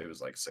 but yeah. it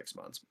was like 6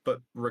 months.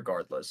 But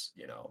regardless,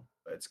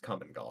 it's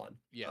come and gone.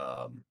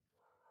 Yeah.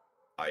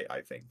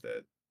 I think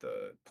that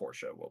the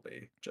Porsche will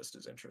be just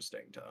as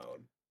interesting to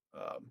own.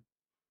 Um,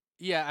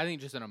 Yeah, I think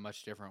just in a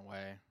much different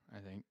way, I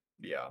think.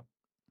 yeah,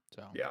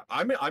 So, yeah.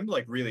 I'm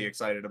like really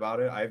excited about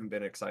it. I haven't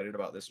been excited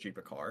about this cheap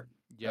a car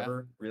yeah.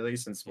 ever, really,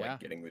 since Yeah. like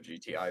getting the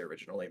GTI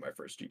originally, my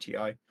first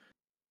GTI.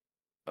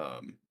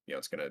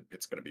 It's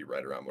gonna be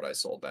right around what I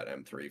sold that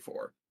M3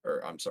 for,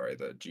 or I'm sorry,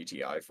 the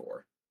GTI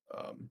for.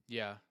 Um,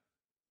 Yeah.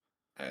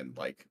 and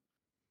like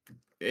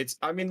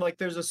I mean, like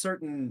there's a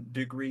certain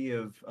degree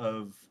of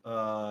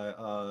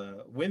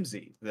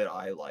whimsy that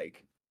I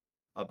like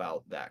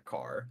about that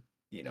car,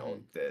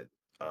 Mhm. that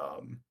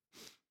um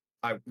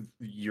I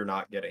you're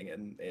not getting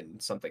in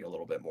something a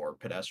little bit more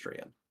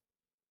pedestrian.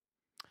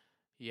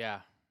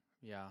 Yeah.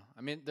 Yeah.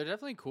 I mean, they're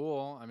definitely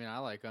cool. I mean, I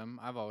like them.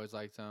 I've always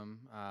liked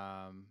them.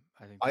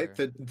 I think I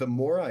they're the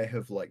more I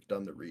have like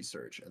done the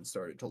research and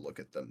started to look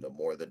at them, the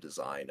more the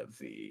design of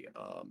the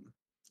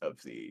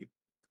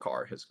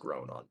car has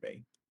grown on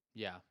me.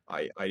 yeah.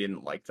 I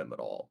didn't like them at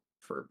all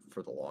for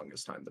the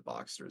longest time, the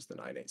Boxsters, the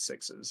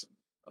 986s.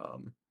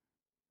 Um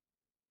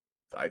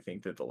I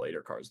think that the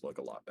later cars look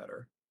a lot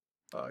better.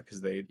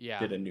 Because they Yeah.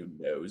 did a new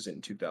nose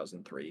in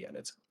 2003 and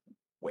it's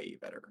way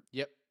better.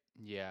 Yep.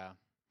 Yeah.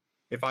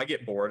 If I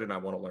get bored and I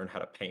want to learn how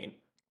to paint,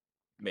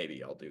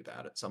 maybe I'll do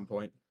that at some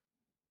point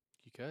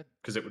You could.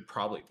 because it would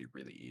probably be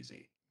really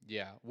easy.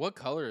 Yeah. What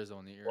color is the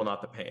one that Well,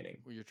 not the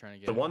painting. you're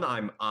trying to The get? one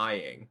I'm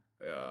eyeing,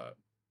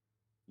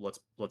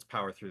 let's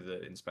power through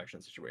the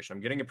inspection situation.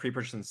 I'm getting a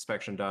pre-purchase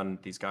inspection done.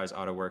 These guys,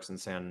 AutoWorks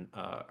in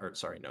or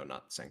sorry, no,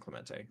 not San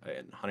Clemente,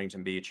 in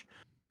Huntington Beach.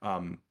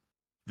 Um,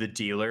 the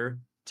dealer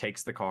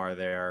takes the car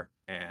there,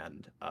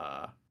 and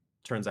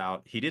turns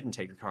out he didn't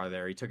take the car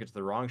there. He took it to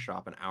the wrong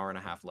shop an hour and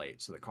a half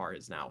late, so the car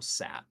is now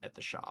sat at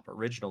the shop.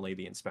 Originally,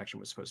 the inspection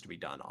was supposed to be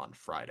done on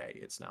Friday.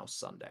 It's now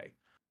Sunday.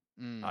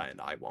 Mm.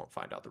 And I won't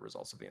find out the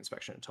results of the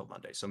inspection until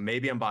Monday. So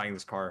maybe I'm buying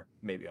this car,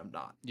 maybe I'm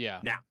not. Yeah.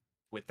 Now,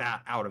 with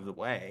that out of the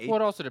way, Well,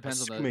 it also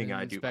depends on the assuming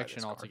I do buy inspection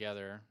this car.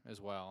 altogether as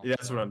well.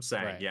 That's so, what I'm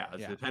saying. Right. Yeah,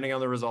 Yeah. depending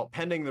on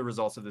pending the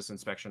results of this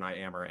inspection, I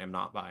am or am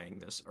not buying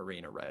this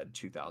Arena Red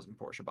 2000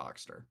 Porsche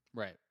Boxster.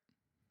 Right.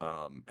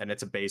 And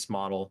it's a base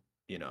model.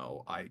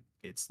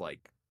 It's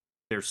like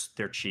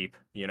they're cheap.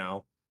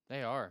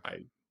 They are.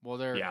 I Well,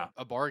 they're yeah,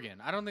 a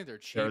bargain. I don't think they're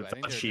cheap. they're I think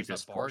the they're just a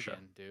cheapest Porsche.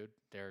 bargain, dude.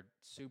 They're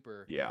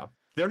super. Yeah,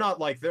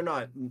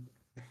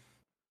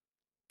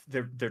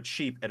 they're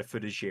cheap at a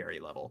fiduciary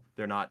level.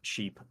 They're not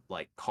cheap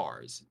like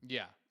cars.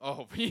 Yeah.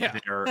 Oh, yeah.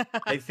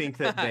 I think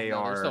that they no,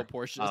 are. they're still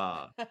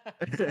Porsches.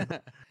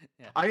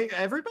 Yeah.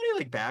 Everybody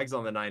like bags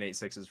on the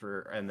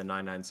 986s and the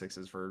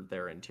 996s for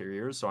their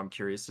interiors, so I'm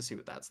curious to see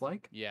what that's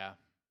like. Yeah.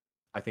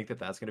 I think that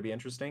that's going to be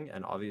interesting,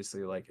 and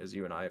obviously, like as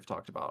you and I have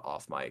talked about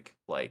off mic,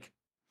 like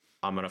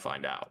I'm gonna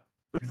find out.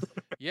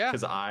 Yeah.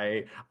 Because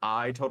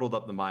I totaled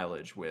up the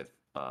mileage with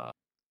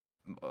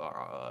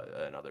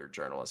another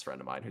journalist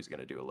friend of mine who's going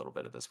to do a little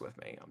bit of this with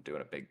me. I'm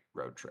doing a big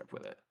road trip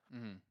with it,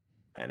 Mm-hmm.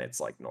 and it's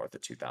like north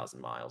of 2,000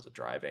 miles of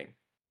driving.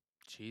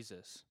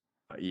 Jesus.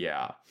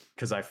 Yeah,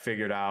 because I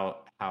figured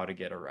out how to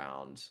get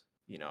around.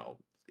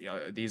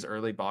 These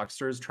early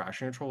Boxsters,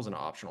 traction control is an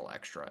optional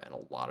extra, and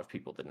a lot of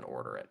people didn't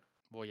order it.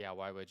 Well, yeah.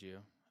 Why would you?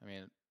 I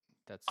mean,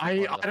 that's the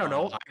I part of the I don't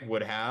know. fun. I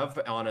would have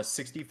on a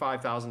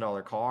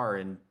 $65,000 car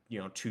in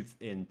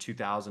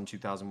 2000,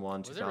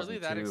 2001, Was it really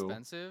that 2002.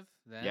 expensive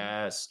then?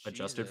 Yes,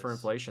 adjusted for Jesus.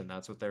 inflation.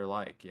 That's what they're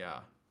like. Yeah.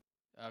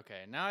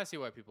 Okay, now I see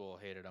why people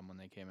hated them when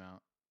they came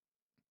out.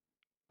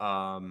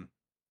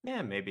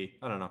 Yeah, maybe.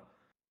 I don't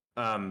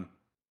know.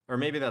 Or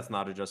maybe that's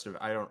not adjusted.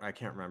 I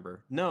can't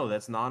remember. No,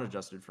 that's not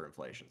adjusted for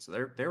inflation. So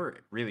they were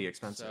really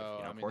expensive. So,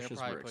 You I know, mean, they're Porsches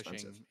probably were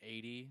expensive. pushing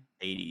 80.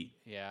 80,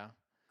 Yeah.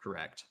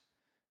 correct.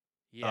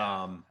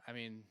 Yeah. Um, I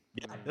mean,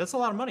 yeah, that's a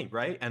lot of money,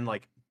 right? And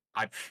like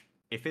I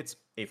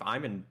if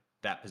I'm in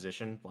that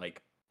position,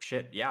 like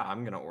shit, yeah,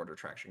 I'm gonna order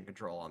traction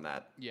control on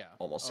that yeah.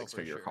 almost Oh, for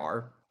six-figure sure.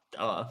 car.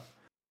 Duh.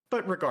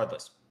 But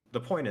regardless, the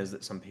point is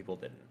that some people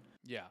didn't.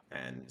 Yeah.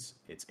 And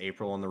it's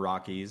April in the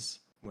Rockies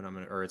when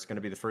or it's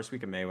gonna be the first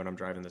week of May when I'm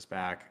driving this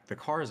back. The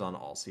car is on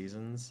all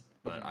seasons,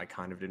 but Mhm. I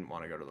kind of didn't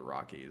want to go to the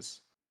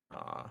Rockies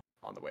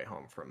on the way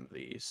home from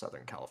the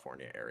Southern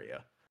California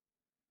area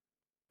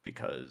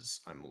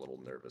because I'm a little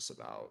nervous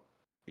about,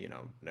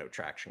 no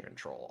traction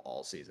control,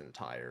 all season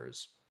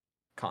tires,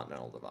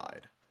 Continental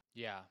Divide.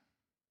 Yeah.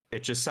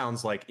 It just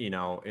sounds like,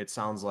 it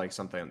sounds like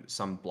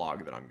some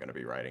blog that I'm going to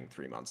be writing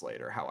 3 months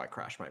later, how I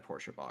crashed my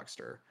Porsche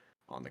Boxster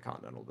on the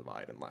Continental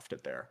Divide and left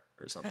it there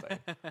or something.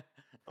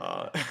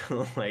 Uh,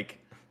 like,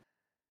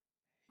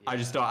 Yeah.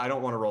 I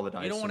don't want to roll the You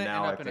dice. don't So want to end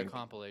now I up in a think,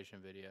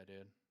 compilation video,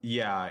 dude.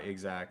 yeah,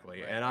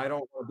 exactly. Right. And I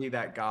don't want to be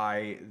that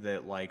guy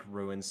that like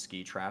ruins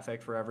ski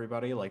traffic for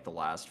everybody, like the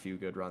last few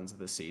good runs of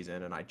the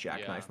season, and I Yeah.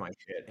 jackknife my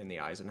shit in the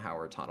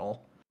Eisenhower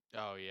Tunnel.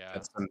 Oh, yeah.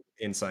 That's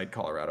inside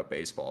Colorado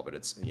baseball, but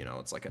it's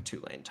like a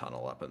 2-lane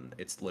tunnel up, and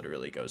it's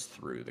literally goes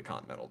through the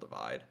Continental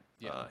Divide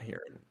Yeah.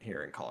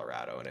 here in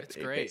Colorado, and it, It's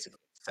it great. basically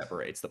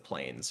separates the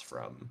plains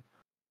from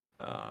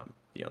um,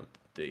 you know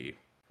the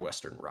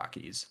Western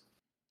Rockies.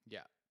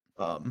 Yeah.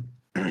 Um,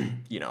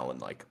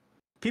 and like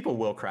people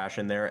will crash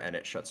in there, and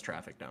it shuts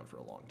traffic down for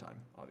a long time,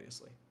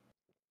 obviously.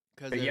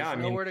 Because But yeah, there's I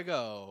mean, nowhere to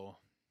go.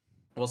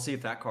 we'll see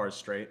if that car is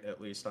straight. At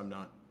least I'm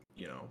not.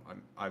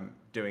 I'm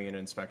doing an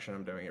inspection.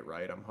 I'm doing it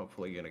right. I'm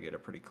hopefully gonna get a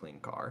pretty clean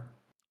car.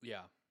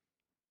 Yeah.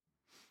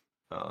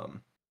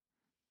 Um,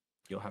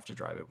 You'll have to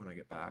drive it when I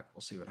get back.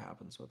 We'll see what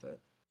happens with it.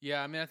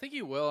 Yeah, I mean, I think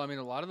you will. I mean,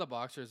 a lot of the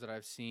boxers that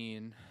I've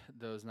seen,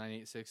 those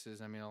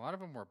 986s, I mean, a lot of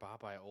them were bought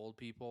by old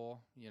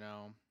people,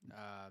 Oh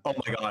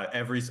my god,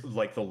 every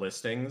like the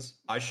listings.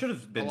 I should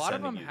have a been lot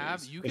of sending them you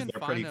have, these you because can they're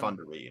find pretty fun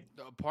them. to read.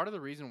 Part of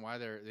the reason why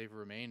they've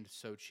remained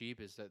so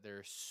cheap is that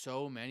there's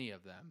so many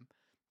of them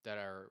that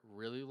are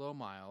really low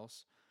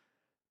miles,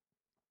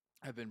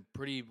 have been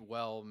pretty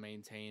well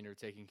maintained or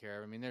taken care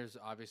of. I mean, there's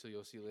obviously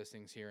you'll see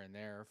listings here and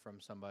there from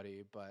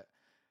somebody, but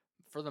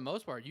for the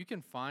most part, you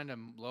can find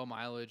them low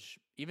mileage,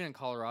 even in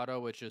Colorado,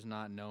 which is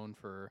not known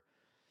for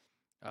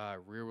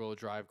rear wheel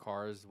drive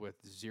cars with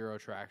zero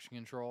traction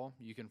control.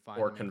 You can find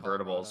Or them in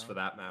convertibles for Colorado.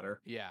 that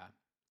matter. Yeah.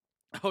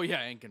 Oh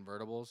yeah, and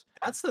convertibles.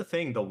 That's the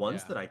thing. The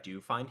ones Yeah. that I do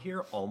find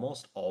here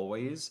almost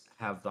always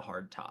have the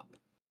hard top.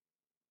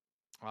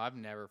 Well, I've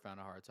never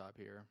found a hardtop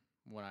here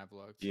when I've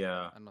looked.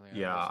 Yeah. I don't think I've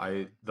Yeah, ever seen I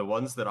one. the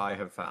ones that I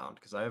have found,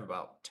 because I have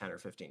about 10 or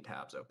 15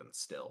 tabs open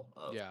still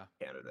of Yeah.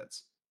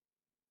 candidates.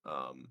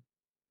 Um,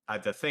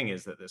 the thing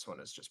is that this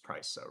one is just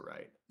priced so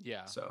right.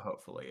 Yeah. So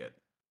hopefully it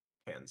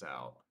pans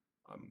out.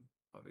 I'm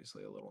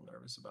obviously a little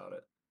nervous about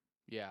it.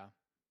 Yeah.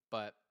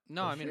 But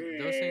no, We'll I mean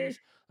those see. things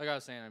like I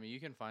was saying, I mean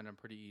you can find them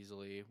pretty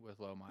easily with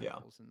low Yeah.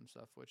 miles and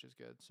stuff, which is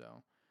good.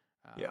 So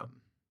Yeah.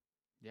 um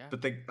yeah.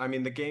 But the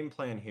game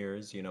plan here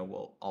is,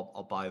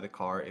 I'll buy the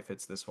car. If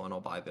it's this one,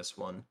 I'll buy this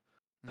one.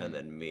 And Mhm.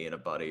 then me and a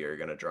buddy are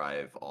gonna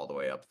drive all the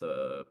way up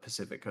the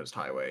Pacific Coast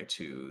Highway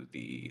to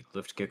the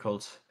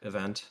Luftgekühlt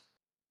event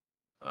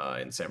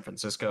in San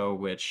Francisco,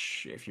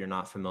 which, if you're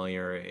not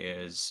familiar,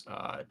 is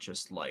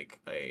just like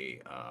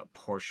a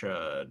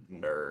Porsche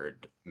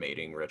nerd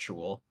mating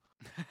ritual.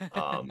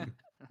 Um,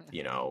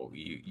 you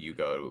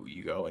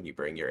go and you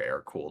bring your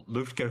air cooled.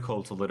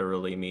 Luftgekühlt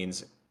literally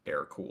means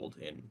air cooled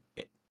in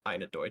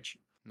Eine Deutsch.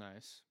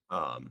 Nice.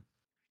 Um,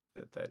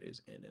 that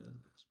is in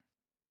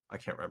I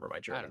can't remember. My I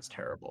don't German's know.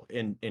 terrible.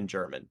 In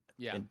German,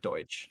 Yeah. in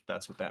Deutsch,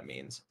 that's what that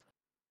means.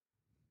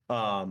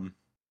 Um,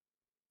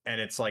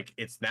 and it's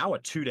now a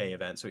 2-day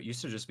event, so it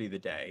used to just be the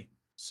day.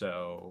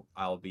 So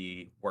I'll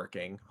be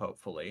working,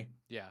 hopefully,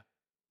 Yeah.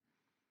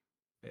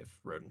 if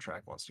Road and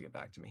Track wants to get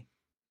back to me.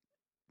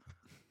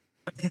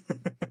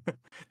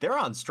 They're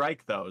on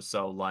strike though,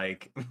 so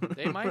like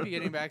They might be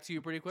getting back to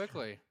you pretty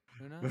quickly.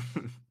 Who knows?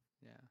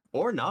 Yeah.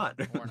 or not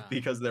Or not.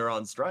 because they're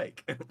on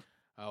strike.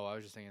 Oh, I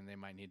was just thinking they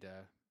might need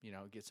to,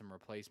 get some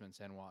replacements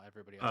in while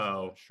everybody else is on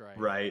Oh, strike.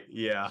 right.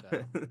 Yeah.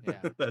 So,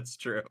 yeah. That's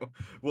true.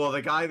 Well,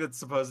 the guy that's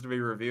supposed to be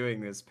reviewing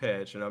this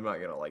pitch, and I'm not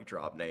gonna like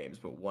drop names,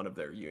 but one of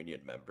their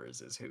union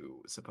members is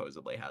who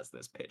supposedly has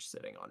this pitch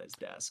sitting on his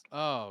desk,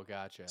 Oh,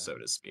 gotcha. so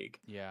to speak.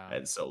 Yeah.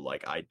 And so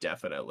like I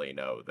definitely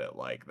know that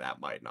like that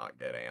might not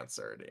get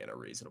answered in a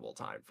reasonable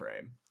time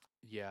frame.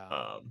 Yeah.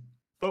 Um,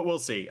 but we'll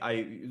see.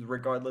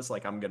 Regardless,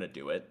 like I'm gonna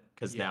do it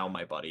because Yeah. now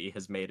my buddy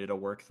has made it a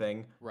work thing,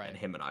 and Right.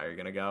 him and I are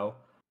gonna go.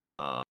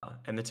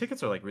 And the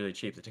tickets are like really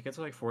cheap. The tickets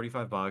are like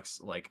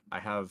 $45. Like I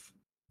have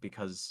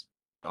because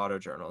auto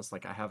journalist,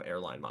 like I have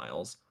airline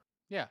miles,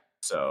 Yeah.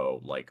 so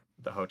like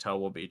the hotel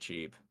will be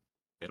cheap.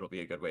 it'll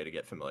be a good way to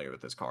get familiar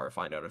with this car,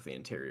 find out if the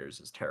interior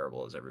is as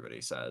terrible as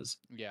everybody says,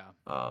 Yeah.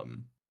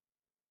 um,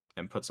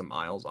 and put some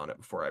miles on it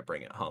before I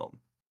bring it home.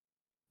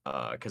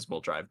 Because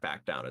we'll drive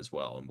back down as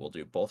well, and we'll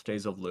do both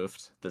days of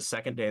Luft. The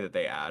second day that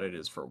they added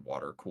is for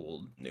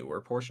water-cooled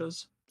newer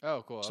Porsches,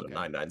 Oh, cool. so Okay.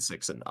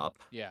 996 and up,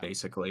 Yeah.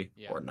 basically,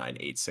 Yeah. or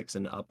 986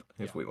 and up,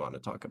 if Yeah. we want to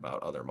talk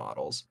about other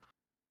models.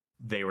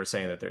 They were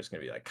saying that there's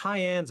going to be like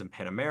Cayennes and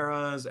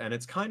Panameras, and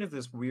it's kind of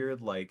this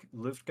weird like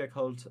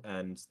Luftgekühlt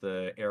and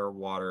the air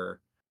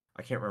water.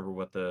 I can't remember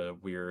what the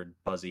weird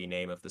buzzy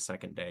name of the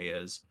second day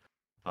is.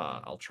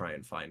 Mhm. I'll try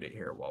and find it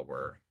here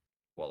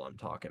while I'm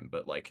talking,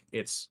 but like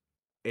it's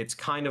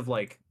kind of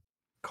like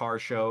car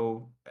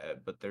show,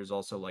 but there's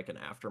also like an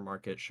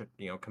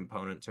aftermarket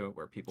component to it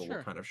where people will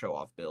Sure. kind of show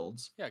off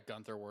builds. Yeah,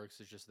 Gunther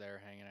Works is just there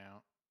hanging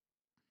out.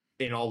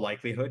 In all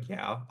likelihood,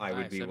 yeah, I would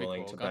Nice. be That'd be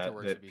willing cool. to Gunther bet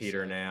Works would that be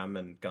Peter sick. Nam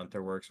and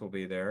Gunther Works will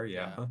be there.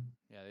 Yeah. Yeah.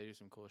 Yeah, they do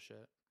some cool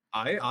shit.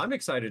 I'm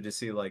excited to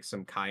see like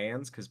some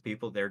Cayennes because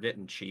people they're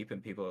getting cheap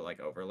and people are like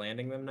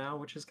overlanding them now,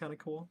 which is kind of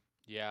cool.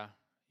 Yeah.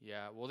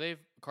 Yeah. Well, they've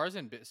Cars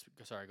and Bids.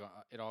 Sorry,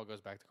 it all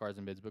goes back to Cars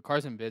and Bids, but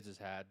Cars and Bids has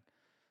had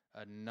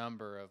a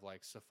number of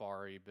like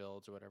Safari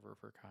builds or whatever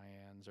for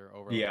Cayennes or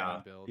Yeah,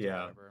 overlanding builds or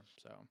yeah, whatever.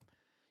 So,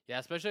 yeah,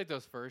 especially like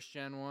those first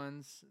gen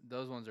ones.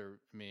 Those ones are,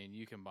 I mean,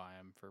 you can buy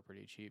them for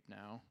pretty cheap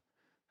now.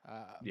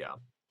 yeah.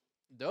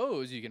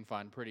 Those you can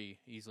find pretty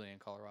easily in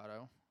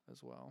Colorado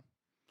as well.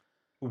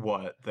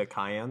 What, the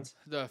Cayennes?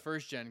 The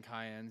first gen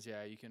Cayennes,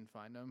 yeah, you can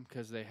find them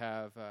because they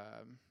have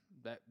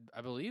that.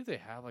 I believe they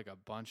have like a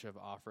bunch of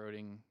off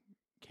roading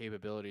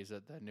capabilities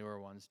that the newer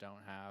ones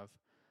don't have.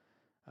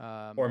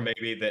 Or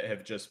maybe that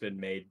have just been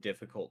made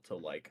difficult to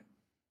like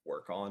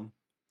work on.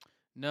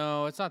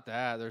 No, it's not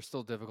that. They're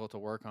still difficult to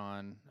work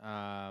on.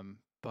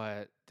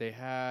 But they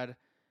had.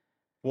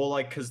 Well,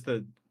 like because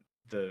the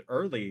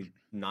early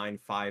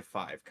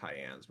 955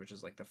 Cayennes, which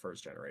is like the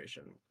first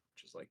generation,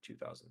 which is like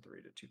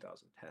 2003 to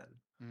 2010,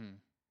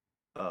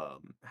 Mm,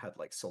 had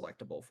like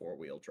selectable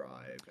four-wheel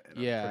drive, and I'm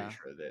pretty yeah,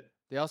 sure that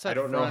they also I had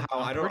don't know front. how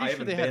I'm I pretty sure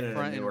haven't they had been in a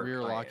front and newer rear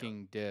Cayenne.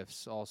 locking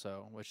diffs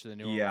also, which the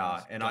newer Yeah,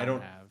 ones and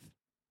don't have.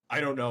 I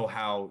don't know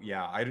how.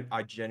 Yeah,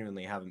 I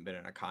genuinely haven't been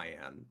in a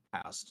Cayenne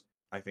past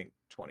I think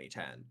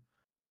 2010,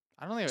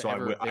 I don't think I've so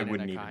ever I been in a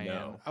wouldn't even Cayenne.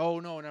 know. Oh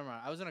no, never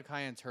mind. I was in a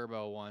Cayenne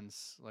Turbo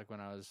once, like when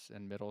I was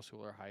in middle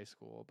school or high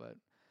school. But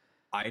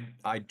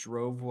I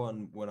drove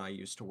one when I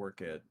used to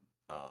work at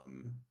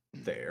um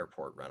the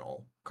airport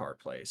rental car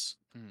place.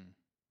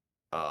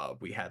 mm,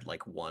 We had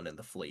like one in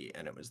the fleet,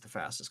 and it was the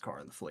fastest car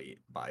in the fleet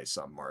by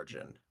some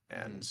margin.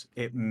 mm-hmm. And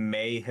it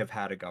may have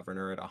had a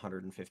governor at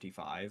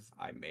 155.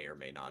 I may or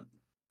may not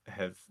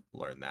have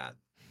learned that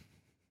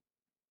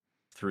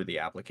through the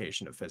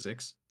application of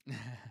physics.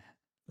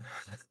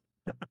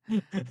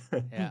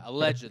 Yeah,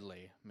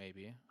 allegedly,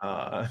 maybe. Who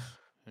uh, knows?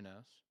 Who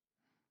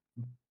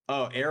knows?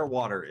 oh, air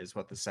water is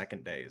what the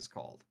second day is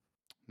called.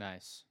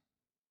 Nice.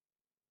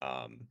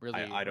 I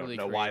Really, don't really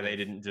know why they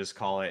creative. didn't just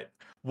call it.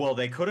 Well,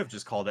 they could have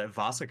just called it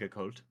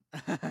Wassergekühlt,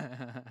 They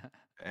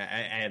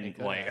and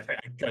could like have.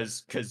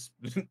 because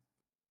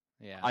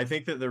Yeah. I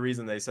think that the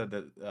reason they said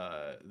that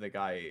the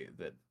guy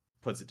that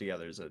puts it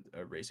together is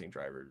a racing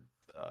driver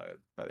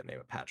by the name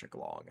of Patrick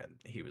Long, and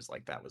he was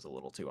like that was a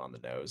little too on the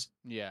nose.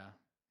 Yeah.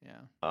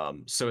 Yeah.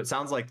 So it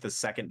sounds like the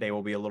second day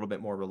will be a little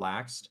bit more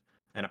relaxed,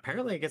 and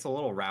apparently it gets a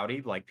little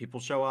rowdy. Like people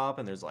show up,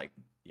 and there's like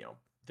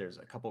there's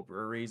a couple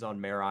breweries on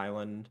Mare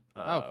Island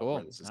Oh, where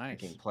cool. this is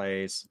taking Nice.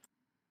 place.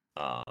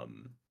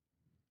 Um,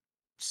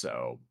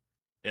 so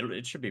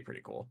it should be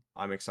pretty cool.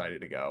 I'm excited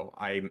to go.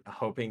 I'm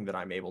hoping that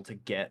I'm able to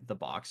get the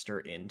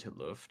Boxster into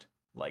Luft,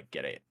 like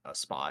get a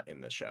spot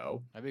in the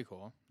show That'd be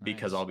cool.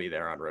 because I'll Nice. be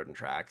there on Road and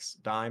Tracks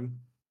dime.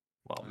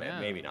 Well,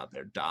 maybe Yeah. not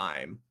their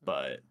dime,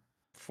 but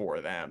for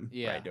them,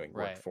 Yeah. right? Doing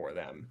work Right. for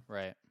them.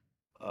 Right.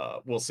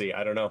 We'll see.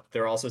 I don't know.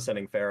 They're also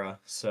sending Farah,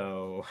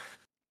 so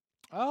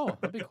Oh,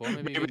 that'd be cool.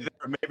 Maybe you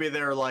can. maybe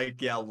they're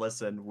like, yeah,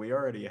 listen, we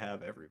already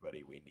have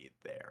everybody we need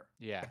there.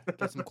 Yeah.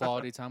 Get some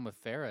quality time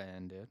with Farah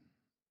in, dude.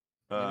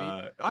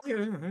 Maybe.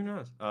 Who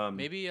knows?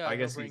 Maybe I he'll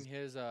guess bring he's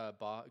his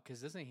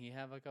because doesn't he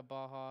have like a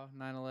Baja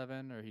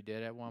 911 or he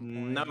did at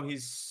one no, point?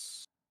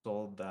 he's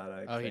sold that,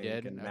 I Oh, he think,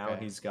 did. and now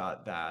Okay. he's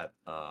got that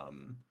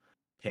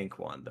pink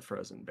one, the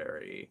Frozen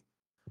Berry,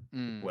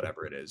 Mm,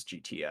 whatever it is,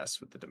 GTS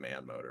with the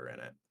demand motor in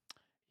it.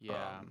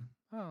 yeah. Um,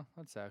 Oh,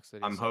 that sucks that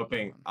he I'm sold that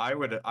hoping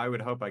one. I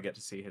would hope I get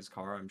to see his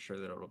car. I'm sure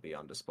that it'll be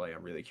on display.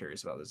 I'm really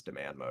curious about his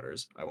demand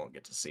motors. I won't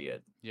get to see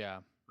it,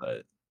 Yeah.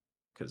 but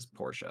because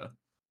Porsche,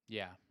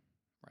 Yeah.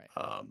 Right.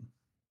 um,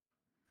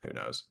 who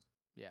knows?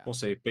 Yeah. We'll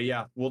see. But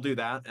yeah, we'll do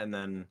that and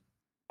then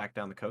back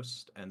down the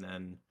coast, and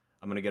then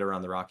I'm gonna get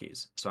around the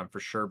Rockies. So I'm for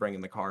sure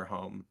bringing the car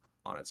home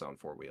on its own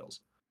four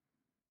wheels.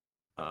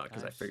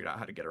 Because I Nice. figured out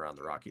how to get around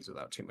the Rockies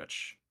without too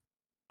much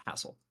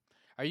hassle.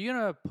 Are you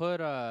gonna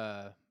put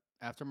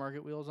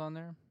aftermarket wheels on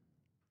there?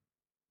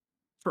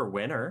 For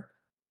winter,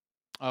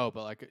 Oh,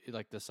 but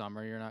like the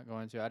summer you're not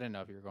going to? I didn't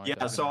know if you were going to. I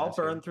yeah. was So gonna I'll ask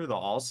you. burn through the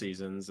all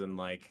seasons and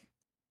like,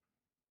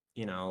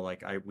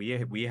 like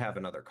we have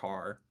another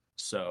car,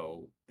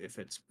 So if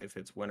it's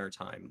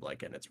wintertime,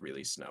 like, and it's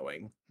really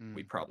snowing,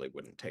 we Mm, probably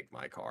wouldn't take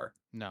my car,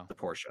 no. the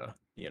Porsche,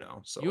 you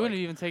know. So You wouldn't like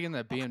have even taken the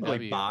I'll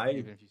probably BMW, buy.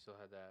 even if you still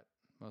had that,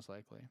 most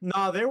likely.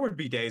 No, there would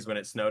be days when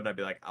it snowed and I'd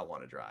be like, I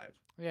want to drive.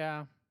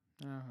 Yeah.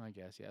 I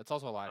guess, yeah. It's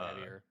also a lot Uh,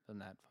 heavier than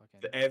that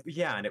fucking.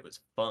 yeah, and it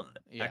was fun.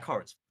 That Yeah. car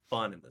was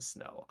fun in the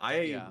snow.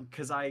 Yeah.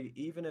 Because I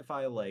even if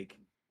I like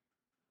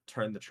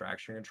turned the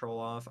traction control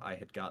off, I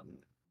had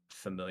gotten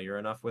familiar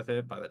enough with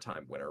it by the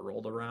time winter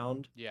rolled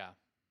around Yeah.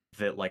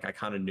 that like I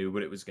kind of knew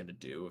what it was going to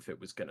do if it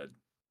was going to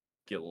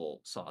get a little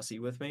saucy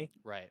with me.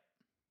 Right.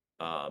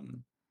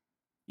 Um,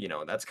 you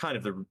know, that's kind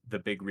of the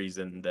big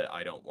reason that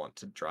I don't want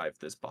to drive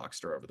this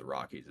Boxster over the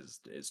Rockies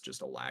is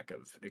just a lack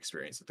of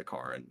experience with the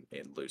car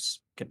in loose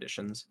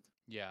conditions.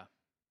 Yeah.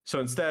 So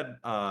instead,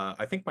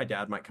 I think my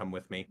dad might come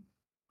with me.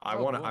 Oh,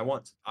 cool.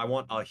 I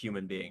want a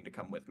human being to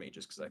come with me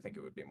just because I think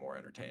it would be more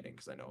entertaining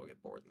because I know I'll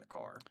get bored in the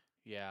car.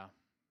 Yeah.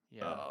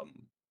 Yeah.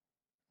 Um,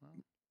 Well,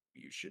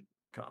 you should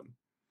come.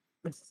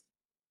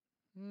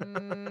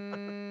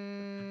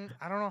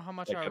 I don't know how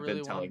much Like I I've really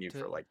been telling want you for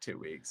to. like 2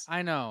 weeks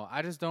I know.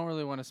 I just don't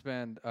really want to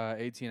spend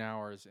 18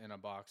 hours in a in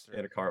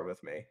Boxster. a car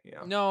with me.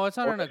 Yeah, No, it's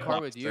not or in a a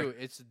car with Boxster. you.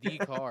 It's the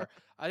car.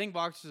 I think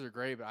Boxsters are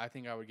great, but I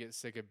think I would get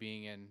sick of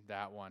being in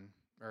that one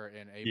or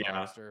in a Yeah.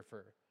 Boxster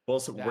for Well,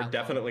 so we're that long of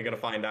definitely a gonna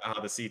period of find time. out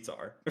how the seats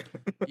are.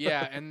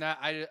 Yeah, and that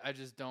I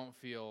just don't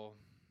feel.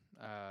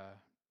 Uh,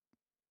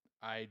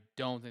 I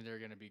don't think they're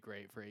gonna be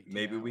great for 18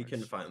 Maybe we can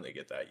hours. finally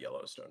get that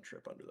Yellowstone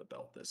trip under the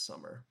belt this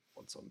summer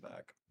once I'm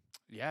back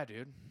Yeah,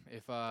 dude.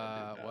 If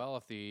and do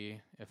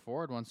that. if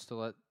Ford wants to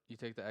let you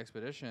take the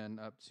expedition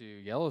up to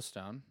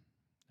Yellowstone,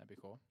 that'd be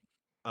cool.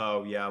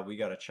 Oh yeah, we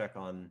gotta check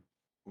on.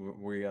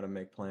 We gotta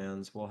make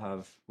plans.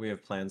 We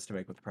have plans to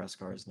make with press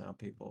cars now,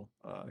 people.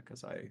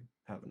 Because I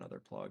have another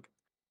plug.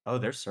 Oh,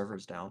 their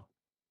server's down.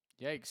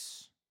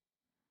 Yikes.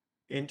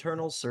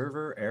 Internal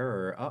server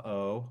error.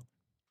 Uh-oh.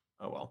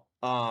 Oh well.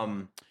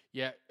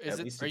 Yeah, is At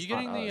it? least Are it's you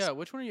not getting the us.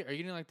 which one are you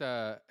getting like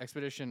the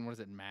expedition? What is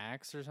it,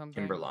 Max or something?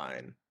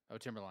 Timberline. Oh,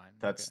 Timberline.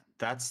 Okay.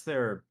 That's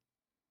their.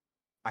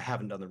 I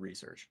haven't done the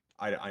research.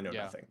 I know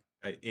Yeah. nothing.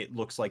 It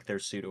looks like their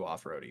pseudo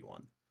off-roady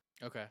one.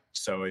 Okay.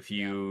 So if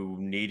Yeah. you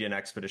need an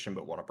expedition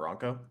but want a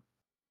Bronco,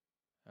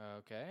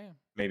 Okay.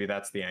 maybe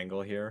that's the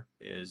angle here.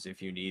 Is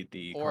if you need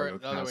the Or cargo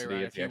the other way capacity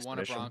around, of if the you want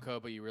a expedition, Bronco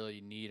but you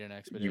really need an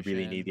you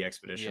really need expedition. the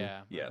expedition.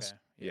 Yeah. Okay. Yes.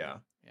 Yeah. Yeah.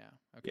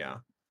 Yeah. Okay. Yeah.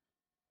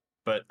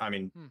 But I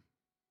mean, Hmm.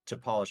 to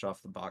polish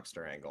off the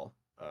Boxster angle,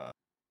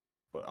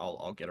 but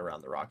I'll get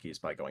around the Rockies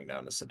by going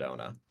down to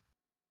Sedona,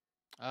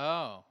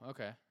 Oh.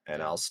 Okay. and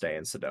Yeah. I'll stay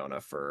in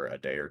Sedona for a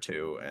day or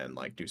two and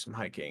like do some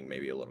hiking,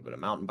 maybe a little bit of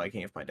mountain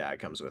biking if my dad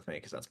comes with me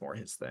because that's more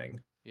his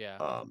thing.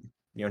 Yeah.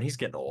 You know, and he's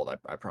getting old.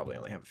 I probably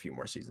only have a few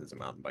more seasons of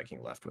mountain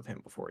biking left with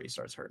him before he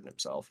starts hurting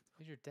himself.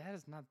 Dude, your dad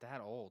is not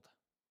that old.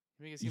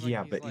 You make it seem like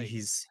Yeah, he's but like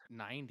he's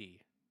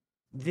 90.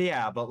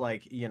 yeah, but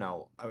like, you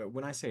know,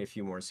 when I say a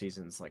few more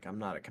seasons, like I'm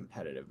not a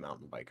competitive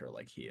mountain biker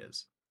like he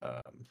is.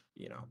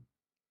 You know,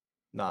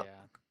 not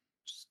Yeah.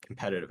 just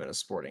competitive in a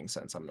sporting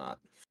sense. I'm not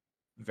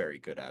very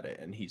good at it,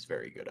 and he's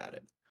very good at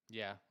it.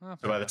 Yeah. Well,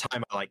 So fair by the enough.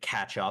 time I like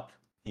catch up,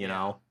 you Yeah.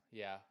 know,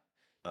 Yeah.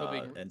 He'll be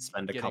and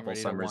spend a getting couple ready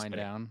to summers wind in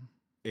it, down.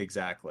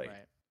 exactly.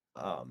 Right.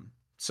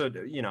 So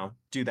you know,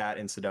 do that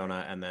in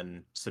Sedona, and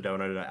then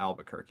Sedona to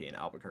Albuquerque, and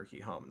Albuquerque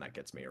home. And that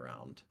gets me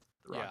around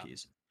the Yeah.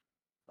 Rockies.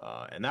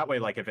 And that way,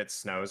 like if it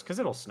snows, because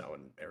it'll snow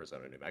in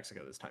Arizona, New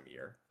Mexico this time of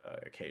year,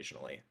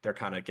 occasionally. They're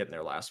kind of getting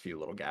their last few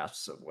little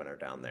gasps of winter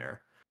down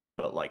there,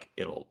 but like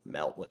it'll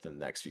melt within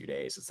the next few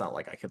days. It's not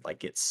like I could like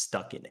get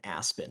stuck in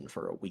Aspen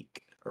for a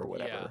week or Yeah.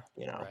 whatever,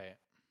 you know. Right.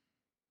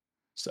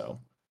 So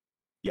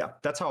yeah,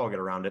 that's how I'll get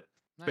around it.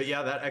 But Nice.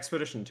 yeah, that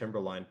Expedition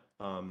Timberline,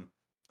 I'm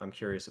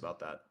curious about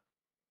that.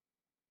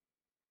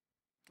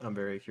 I'm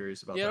very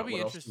curious about Yeah, it'll that. be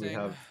What else do we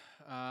interesting. have?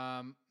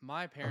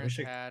 My I wish parents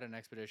had an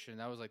expedition.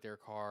 That was like their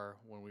car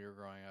when we were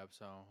growing up,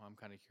 so I'm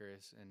kind of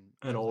curious. And an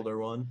it was like, older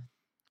one.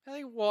 I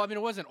think, well, I mean,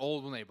 it wasn't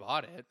old when they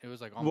bought it. It was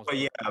like Well, almost,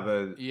 yeah,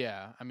 but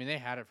yeah. I mean, they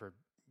had it for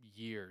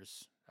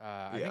years.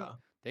 I think yeah,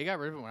 they got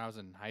rid of it when I was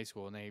in high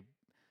school, and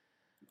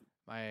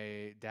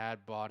my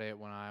dad bought it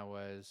when I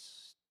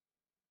was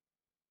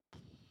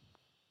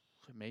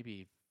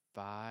maybe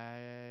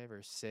 5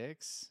 or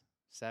 6,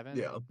 7.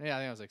 yeah. Yeah, I think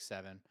I was like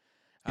 7.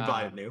 You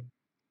buy it Um, new,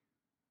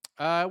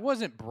 it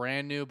wasn't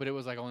brand new, but it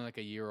was like only like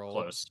a year old.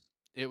 close.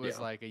 It was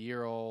Yeah. like a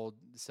year old,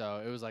 so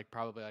it was like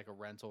probably like a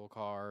rental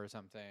car or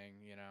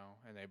something,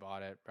 and they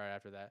bought it right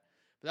after that.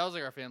 But that was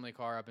like our family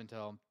car up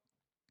until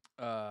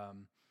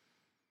um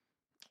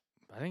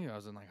I think I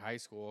was in like high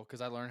school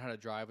because I learned how to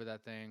drive with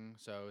that thing.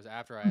 So it was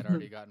after I had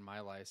already gotten my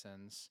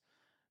license.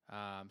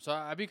 So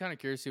I'd be kind of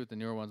curious to see what the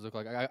newer ones look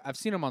like. I've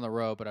seen them on the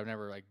road, but I've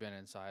never like been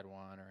inside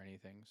one or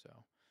anything. So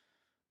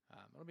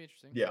it'll be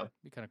interesting. Yeah,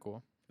 Be kind of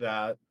cool.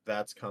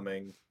 that's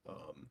coming.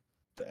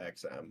 The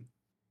XM.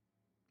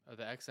 Oh,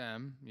 the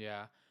XM,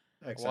 yeah.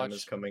 I XM is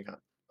watched. coming.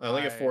 I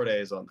only get I 4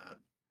 days on that.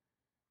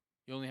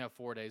 You only have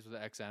 4 days with the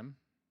XM.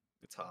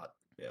 It's hot.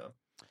 Yeah.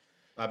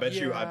 I bet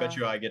Yeah.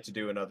 you I get to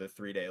do another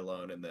 3-day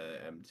loan in the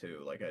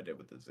M2 like I did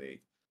with the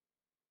Z.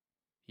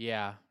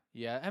 Yeah.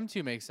 Yeah,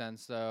 M2 makes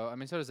sense though. I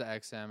mean, so does the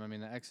XM. I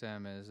mean, the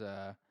XM is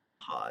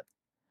Hot.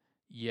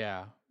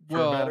 yeah. For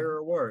Well, better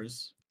or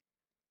worse.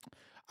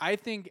 I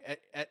think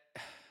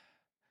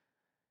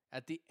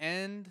at the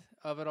end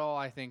of it all,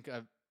 I think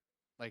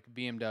like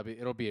BMW,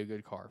 it'll be a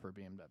good car for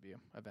BMW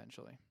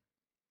eventually.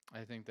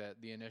 I think that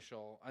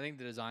I think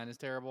the design is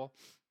terrible,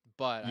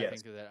 but I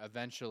Yes. think that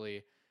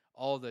eventually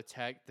all the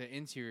tech, the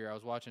interior. I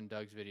was watching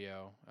Doug's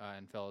video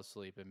and fell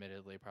asleep,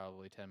 admittedly,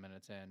 probably 10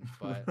 minutes in,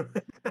 but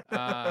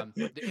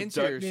the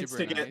interior Doug is needs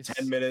super to get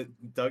nice.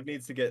 Doug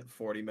needs to get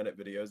 40-minute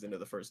videos into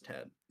the first 10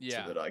 so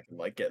Yeah, that I can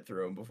like get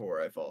through them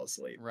before I fall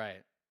asleep.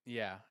 right.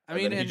 Yeah, I And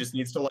mean, then he and just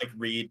needs to like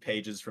read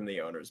pages from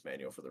the owner's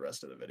manual for the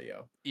rest of the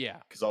video yeah,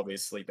 because I'll be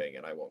sleeping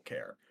and I won't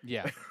care.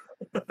 yeah.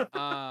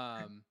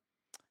 Um,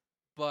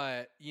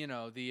 but what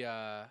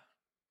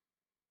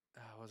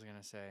was I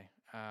gonna say?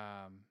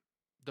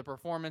 The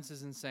performance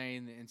is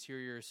insane. The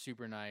interior is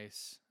super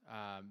nice.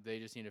 They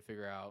just need to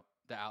figure out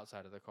the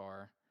outside of the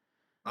car.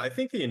 I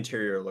think the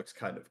interior looks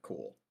kind of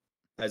cool.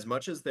 As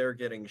much as they're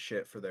getting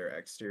shit for their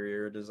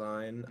exterior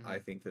design, I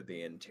Hmm. think that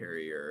the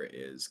interior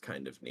is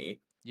kind of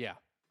neat. Yeah,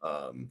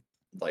 Um,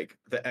 like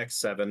the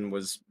X7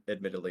 was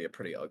admittedly a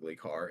pretty ugly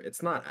car.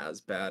 It's not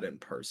as bad in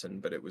person,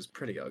 but it was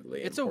pretty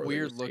ugly it's and a poorly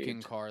weird looking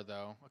received. car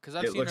though, because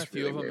I've It seen a looks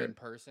few really of them in weird,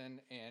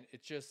 person, and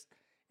it's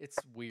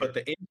but weird.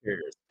 the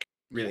interior is Yeah,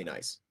 really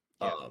nice.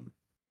 yeah,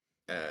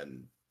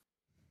 And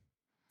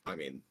I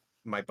mean,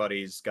 my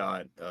buddy's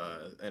got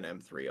an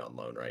M3 on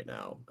loan right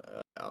now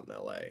out in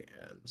LA,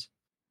 and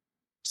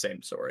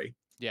same story.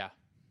 yeah,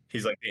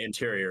 He's like the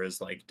interior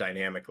is like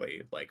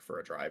dynamically like for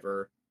a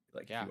driver,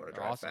 like if yeah. you want to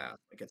They're drive awesome. fast,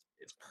 like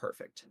it's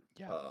perfect.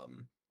 Yeah,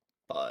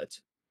 But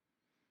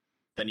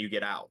then you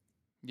get out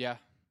yeah.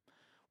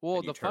 Well,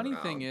 and you the turn funny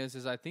thing around.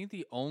 is I think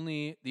the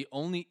only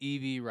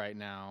EV right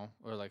now,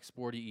 or like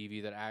sporty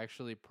EV that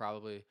actually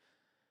probably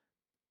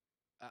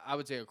I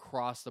would say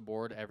across the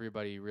board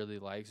everybody really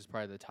likes is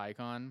probably the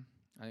Taycan.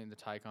 I think the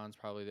Taycan's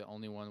probably the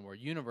only one where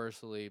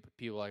universally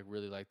people like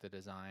really like the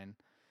design,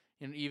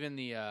 and even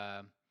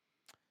the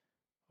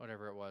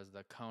whatever it was,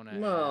 the Kona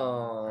M,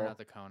 or not No,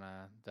 the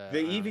Kona, the the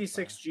I don't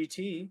EV6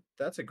 GT,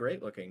 that's a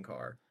great looking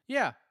car.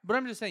 yeah, but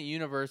I'm just saying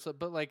universal.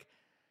 But like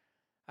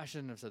I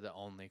shouldn't have said the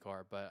only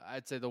car, but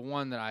I'd say the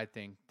one that I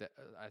think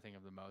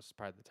of the most is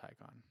probably the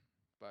Taycan.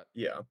 But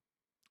Yeah,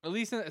 at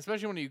least,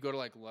 especially when you go to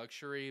like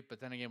luxury, but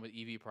then again with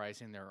EV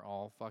pricing, they're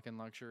all fucking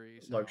luxury.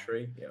 So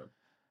luxury. Yeah,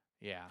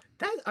 yeah,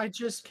 that I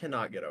just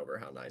cannot get over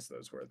how nice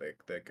those were. The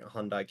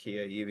Hyundai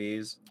Kia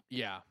EVs.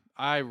 yeah,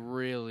 I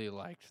really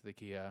liked the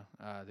Kia,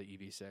 the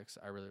EV6.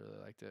 I really really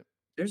liked it.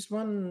 There's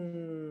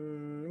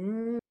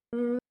one.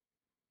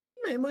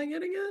 Am I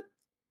getting it?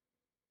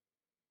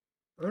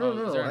 I don't Oh, is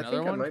know. there I another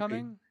think I one might be.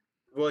 coming?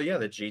 Well, yeah,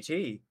 the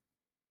GT.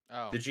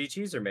 Oh, The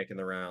GTs are making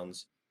the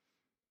rounds.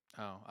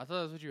 I thought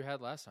that was what you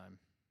had last time.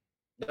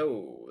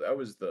 No, that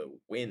was the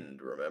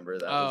Wind, remember?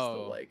 That was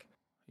the Oh, like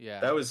yeah,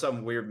 that was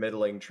some weird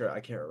middling trim. I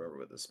can't remember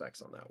what the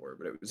specs on that were,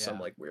 but it was some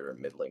yeah, like weird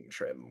middling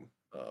trim.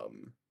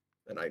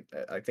 And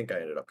I think I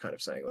ended up kind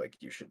of saying like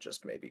you should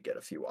just maybe get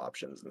a few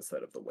options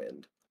instead of the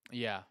Wind,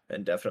 yeah,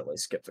 and definitely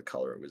skip the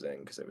color it was in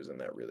because it was in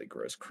that really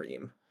gross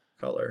cream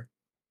color.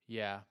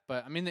 yeah.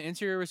 But I mean, the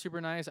interior was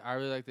super nice. I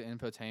really like the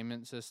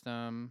infotainment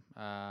system.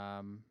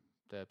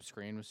 The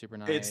screen was super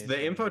It's the nice.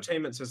 I mean,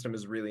 infotainment system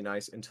is really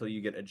nice until you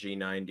get a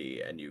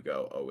G90 and you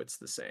go, oh, it's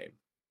the same.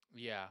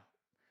 yeah.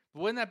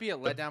 Wouldn't that be a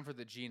The, letdown for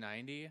the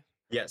G90?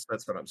 yes,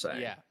 that's what I'm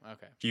saying. Yeah.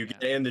 Okay. If you Yeah.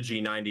 get in the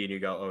G90 and you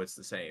go, oh, it's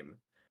the same,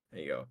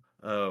 and you go,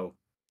 oh,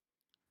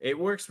 it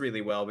works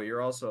really well, but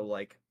you're also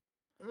like,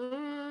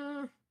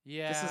 mm,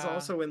 this is Yeah.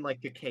 also in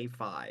like the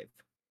K5.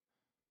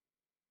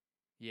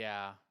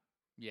 Yeah.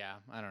 Yeah.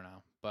 I don't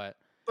know, but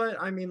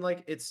But I mean,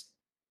 like, it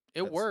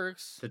that's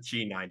works. the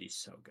G90 is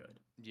so good.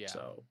 Yeah.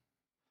 So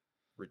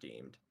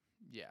redeemed.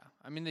 Yeah.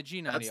 I mean, the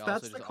G90 That's also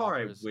the just car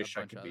I offers a wish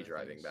I bunch of could be other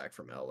driving things. back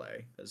from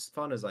LA. As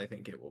fun as I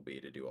think it will be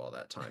to do all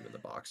that time in the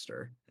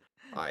Boxster.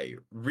 I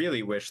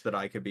really wish that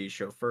I could be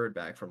chauffeured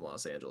back from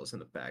Los Angeles in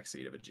the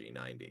backseat of a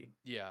G90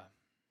 Yeah.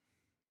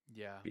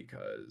 Yeah.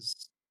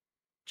 because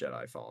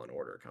Jedi Fallen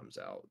Order comes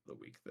out the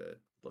week that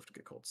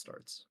Luftgekühlt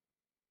starts.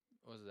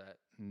 What was that?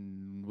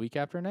 Week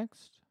after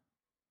next?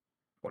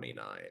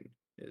 29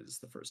 is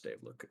the first day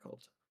of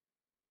Luftgekühlt.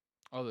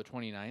 Oh, the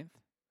 29th?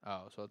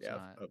 Oh, so it's Yeah,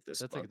 not. of this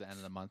That's like month. the end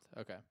of the month.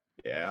 Okay.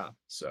 Yeah,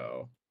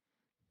 so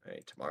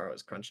hey, tomorrow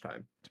is crunch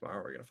time.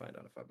 Tomorrow we're gonna find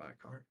out if I buy a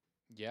car.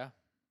 Yeah.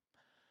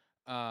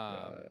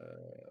 Um,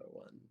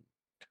 1,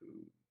 2,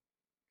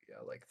 yeah,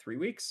 like 3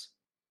 weeks,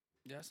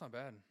 yeah, that's not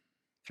bad.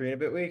 3 and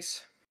a bit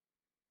weeks,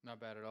 Not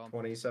bad at all.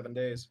 27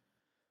 days.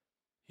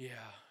 Yeah.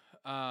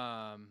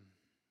 Um,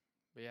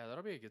 but yeah,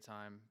 that'll be a good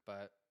time.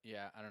 But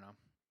yeah, I don't know.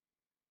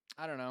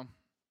 I don't know.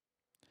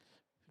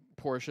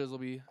 Porsches will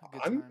be a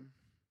good I'm time.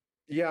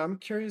 Yeah, I'm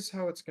curious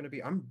how it's gonna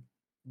be. I'm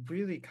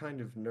really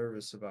kind of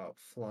nervous about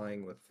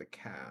flying with the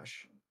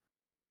cash.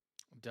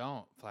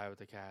 Don't fly with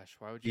the cash.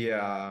 Why would you do that?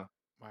 Yeah,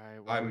 Why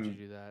would you I'm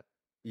do that?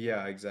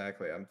 yeah,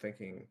 exactly. I'm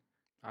thinking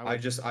I I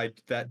would just I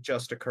that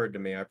just occurred to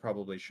me. I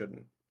probably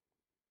shouldn't.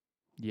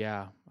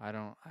 Yeah, I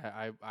don't.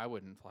 I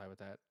wouldn't fly with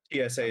that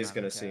TSA is amount of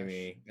gonna see cash.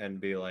 me and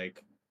be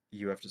like,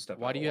 "You have to step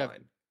Why out do of you have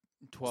line,"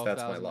 because twelve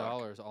that's my thousand luck.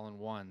 dollars all in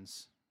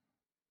ones?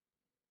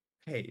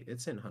 Hey,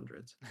 it's in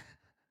hundreds.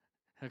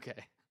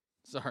 Okay,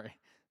 sorry.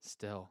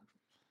 Still,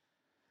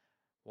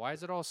 why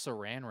is it all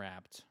saran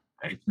wrapped?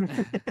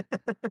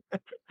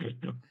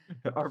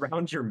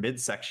 Around your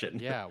midsection.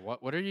 Yeah.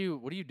 What are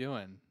you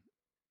doing?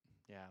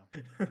 Yeah.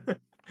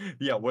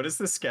 Yeah, what is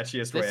the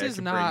sketchiest This way I is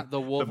could bring not the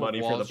the Wolf of money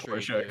for Wall the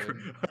Street, Porsche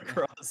dude.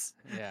 across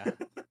Yeah.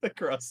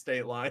 across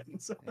state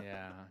lines?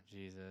 Yeah.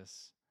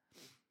 Jesus.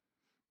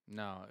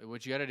 No,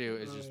 what you got to do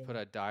is just put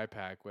a die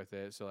pack with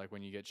it. So like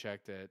when you get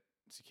checked at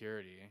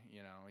security,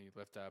 you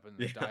lift up and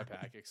the die Yeah.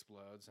 pack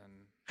explodes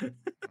and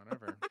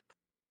whatever.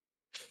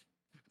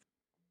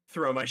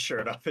 Throw my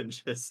shirt up and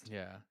just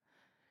Yeah.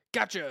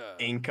 Gotcha.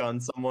 ink on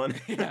someone.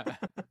 Yeah.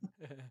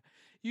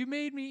 You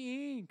made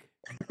me ink.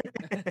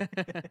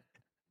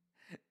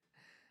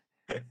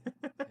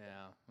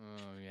 Yeah.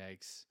 Oh,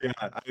 yikes. Yeah,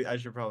 I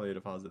should probably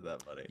deposit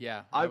that money.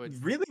 Yeah, I I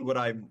would. really what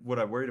I'm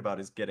worried about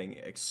is getting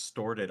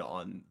extorted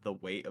on the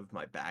weight of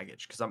my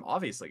baggage because I'm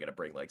obviously gonna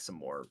bring like some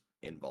more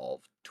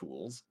involved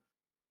tools.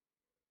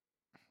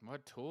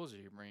 What tools are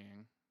you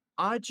bringing?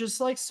 I just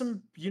like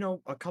some,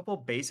 a couple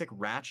basic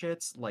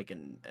ratchets, like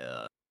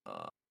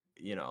uh,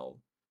 you know,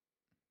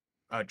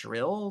 a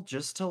drill,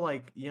 just to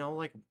like,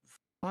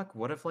 fuck,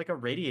 what if like a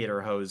radiator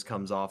hose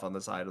comes off on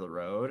the side of the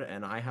road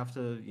and I have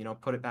to,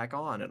 put it back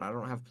on and I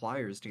don't have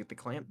pliers to get the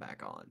clamp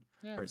back on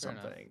Yeah, or fair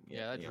enough. something. Yeah,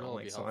 Yeah, that drill will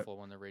like be so I, helpful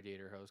when the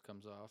radiator hose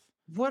comes off.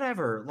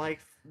 whatever,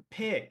 like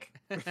pick.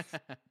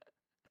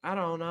 I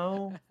don't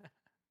know.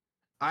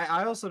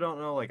 I also don't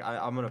know, like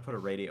I'm gonna put a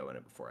radio in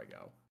it before I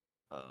go.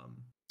 Um,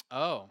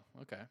 Oh,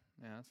 okay.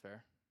 Yeah, that's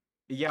fair.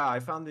 yeah, I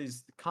found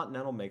these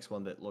Continental makes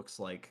one that looks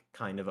like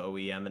kind of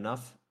OEM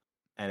enough,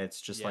 and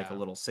it's just like a Yeah.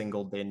 little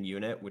single bin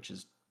unit, which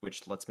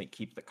lets me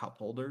keep the cup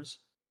holders.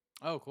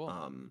 Oh, cool.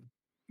 Um,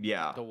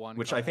 yeah, The one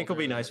which cup I think will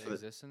holder be nice that for the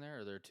exists in there,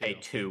 or there are a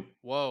two? two.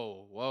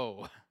 Whoa,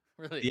 whoa.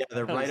 Really, Yeah,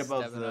 they're really right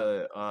above stepping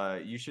up.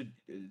 the you should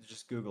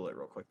just Google it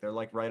real quick. They're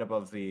like right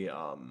above Let me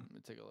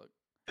take a look.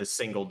 the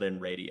single din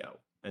radio.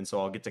 And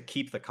so I'll get to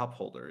keep the cup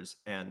holders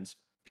and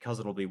because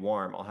it'll be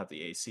warm, I'll have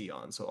the AC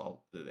on.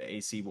 So the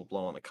AC will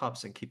blow on the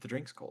cups and keep the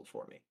drinks cold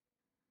for me.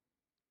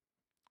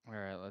 All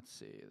right, let's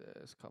see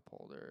this cup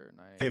holder.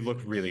 They look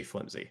really Nice.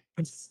 flimsy.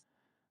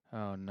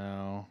 Oh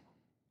no.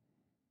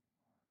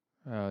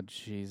 Oh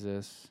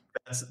Jesus.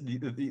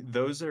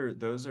 Those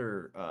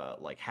are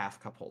like half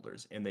cup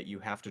holders in that you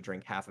have to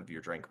drink half of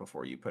your drink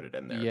before you put it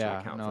in there to Yeah,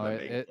 account for no, them it,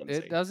 being it it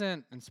flimsy.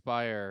 doesn't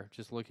inspire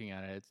just looking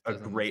at it. It A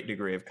doesn't. great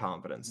degree of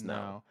confidence,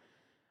 no.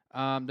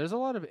 No. There's a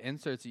lot of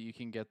inserts that you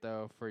can get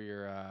though for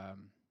your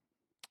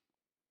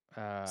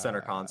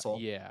Center console.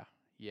 yeah,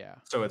 yeah.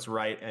 So it's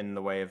right in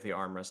the way of the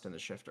armrest and the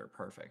shifter.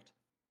 Perfect.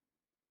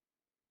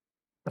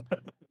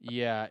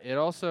 Yeah, it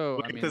also, I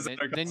Look at the mean,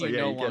 center then console. you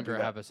Yeah, no you can't do longer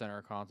that. have a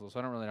center console, so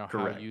I don't really know how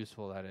Correct.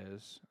 useful that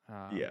is.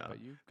 Yeah. But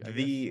you, I guess,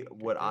 The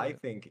good what for I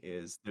it. think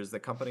is there's the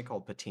company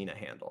called Patina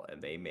Handle, and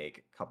they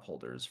make cup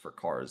holders for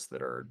cars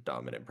that are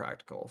dumb and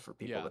impractical for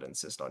people Yeah, that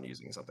insist on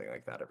using something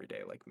like that every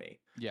day, like me.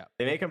 yeah,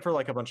 They make them for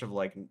like a bunch of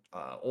like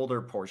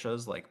older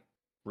Porsches, like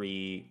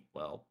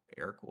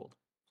air cooled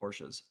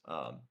Porsches.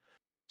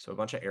 So a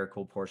bunch of air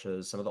cooled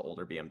Porsches, some of the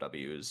older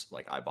BMWs.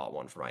 Like I bought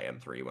one for my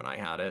M3 when I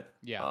had it.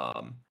 yeah,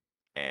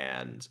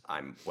 And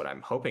what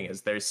I'm hoping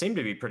is they seem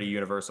to be pretty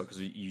universal because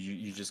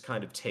you just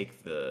kind of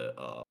take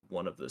the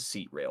one of the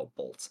seat rail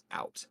bolts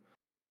out,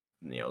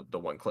 the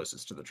one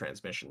closest to the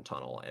transmission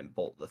tunnel, and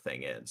bolt the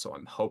thing in. So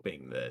I'm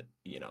hoping that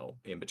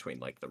in between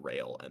like the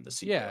rail and the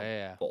seat yeah, rail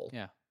yeah, bolt,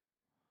 yeah,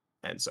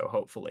 and so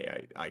hopefully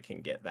I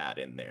can get that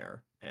in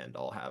there, and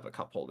I'll have a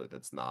cup holder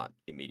that's not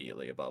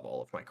immediately above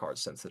all of my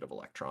car's sensitive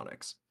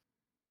electronics.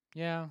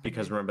 yeah. I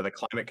Because mean, remember the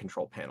climate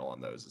control panel on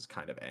those is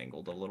kind of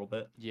angled a little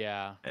bit.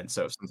 yeah, And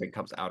so if something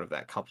comes out of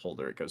that cup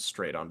holder, it goes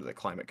straight onto the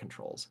climate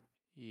controls.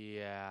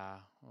 yeah.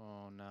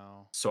 Oh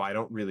no. So I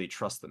don't really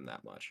trust them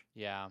that much.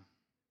 Yeah.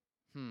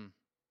 Hmm.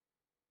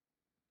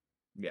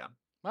 Yeah.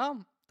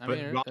 Well, I But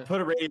mean, I'll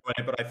put a radio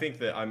in it, but I think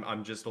that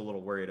I'm just a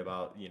little worried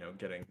about,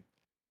 getting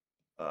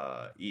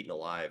eaten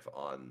alive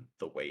on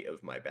the weight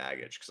of my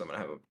baggage because I'm gonna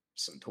have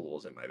some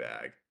tools in my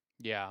bag.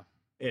 yeah,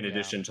 In yeah.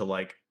 addition to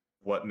like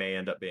what may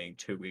end up being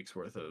 2 weeks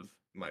worth of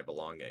my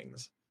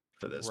belongings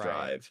for this Right,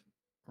 drive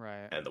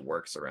right, and the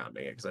work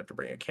surrounding it because I have to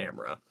bring a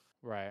camera.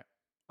 right.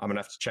 I'm gonna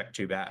have to check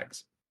 2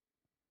 bags,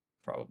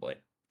 probably.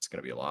 It's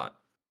gonna be a lot.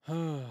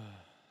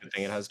 Good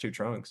thing it has 2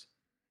 trunks.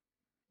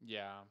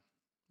 Yeah.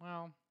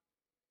 Well.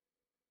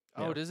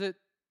 Oh, Yeah. does it?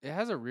 It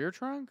has a rear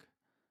trunk?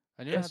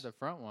 I knew it had Yes. the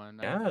front one.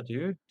 Yeah,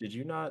 dude. Did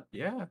you not?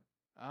 Yeah.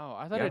 Oh,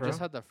 I thought Yeah, it just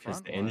bro. had the Because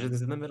front the engine's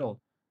one. in the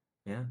middle.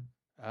 Yeah.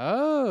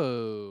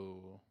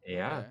 Oh,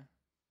 Yeah. okay.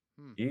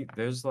 Hmm.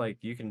 There's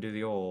like you can do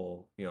the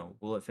old,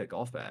 will it fit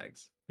golf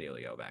bags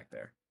dealio back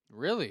there.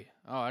 Really?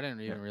 Oh, I didn't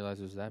Yeah. even realize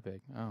it was that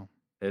big. Oh.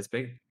 It's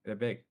big. They're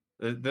big.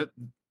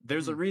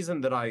 There's Hmm. a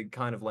reason that I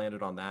kind of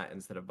landed on that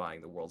instead of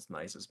buying the world's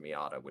nicest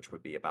Miata, which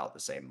would be about the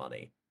same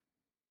money.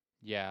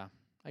 Yeah.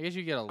 I guess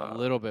you get a Uh,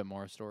 little bit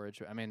more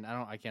storage. I mean,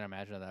 I can't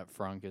imagine that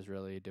frunk is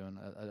really doing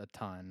a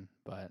ton,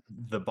 but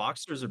the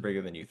Boxsters are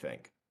bigger than you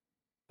think.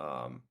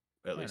 At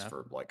fair least enough.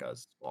 for like a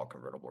small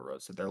convertible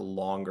roadster. They're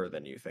longer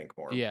than you think,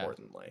 more Yeah,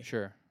 importantly.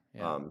 sure.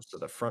 Yeah. So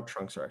the front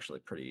trunks are actually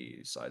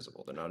pretty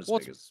sizable. They're not as Well,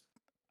 big it's, as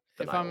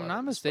the if I'm not 911s,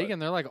 but mistaken,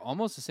 they're like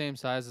almost the same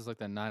size as like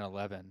the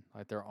 911.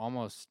 Like they're not,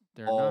 almost.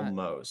 they're Well,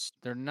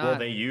 not.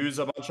 they use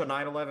a bunch of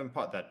 911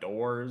 part, the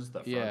doors, the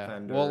front Yeah.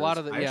 Well, a lot fenders.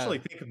 of the, I yeah, actually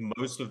think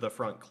most of the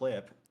front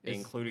clip,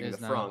 including the is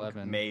frunk,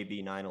 911. may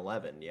be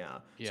 911. Yeah,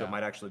 so it Yeah.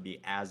 might actually be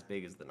as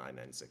big as the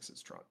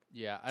 996's trunk.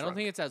 Yeah. I don't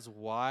think Trunk. it's as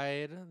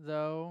wide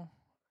though.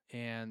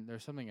 And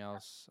there's something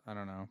else. I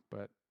don't know.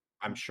 But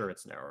I'm sure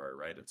it's narrower,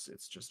 right?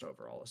 It's just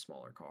overall a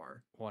smaller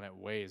car. one, it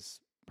weighs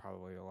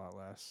probably a lot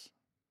less.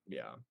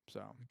 Yeah,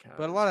 So, the cab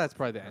but a lot is of that's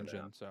probably the thinner now.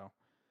 engine. So,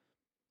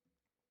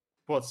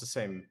 Well, it's the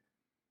same.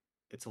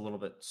 It's a little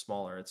bit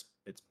smaller. It's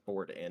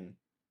bored in.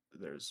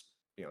 There's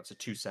it's a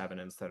 2.7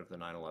 instead of the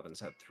 911s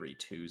had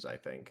 3.2s, I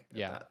think, at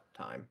yeah. that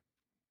time.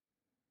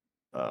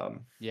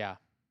 Um, Yeah.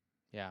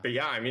 Yeah. but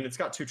yeah, I mean, it's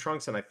got two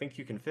trunks, and I think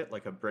you can fit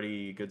like a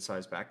pretty good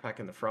sized backpack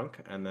in the front,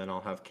 and then I'll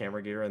have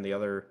camera gear in the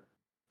other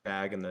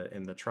bag in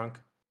the trunk.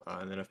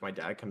 And then if my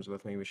dad comes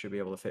with me, we should be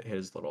able to fit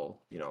his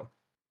little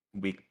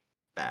weak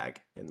bag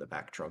in the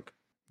back trunk.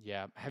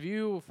 Yeah. Have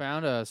you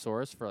found a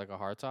source for like a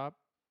hardtop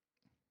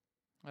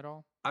at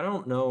all? I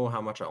don't know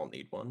how much I'll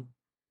need one.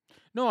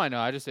 No, I know.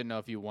 I just didn't know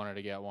if you wanted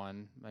to get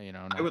one. I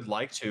Not. would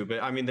like to,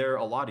 but I mean, they're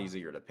a lot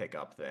easier to pick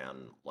up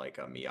than like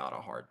a Miata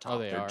Oh, hardtop.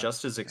 they They're are.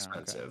 just as Oh, okay.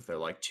 expensive. They're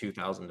like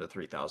 $2,000 to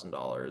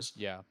 $3,000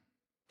 Yeah.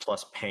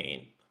 plus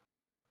paint.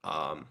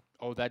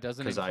 Oh, that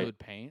doesn't Because include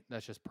paint.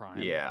 That's just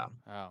prime. yeah,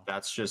 Oh.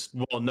 that's just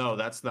no,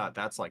 that's not.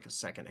 That's like a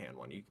secondhand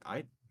one.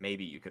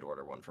 Maybe you could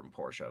order one from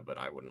Porsche, but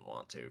I wouldn't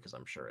want to because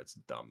I'm sure it's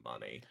dumb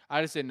money.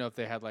 I just didn't know if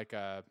they had like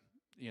a,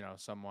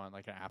 someone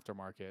like an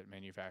aftermarket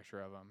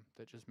manufacturer of them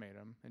that just made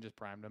them and just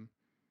primed them.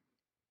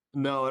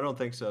 No, I don't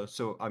think so.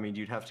 So I mean,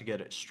 you'd have to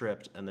get it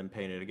stripped and then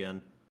paint it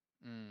again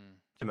Mm.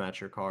 to match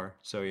your car.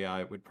 So yeah,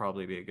 it would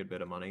probably be a good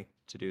bit of money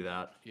to do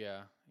that.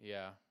 Yeah.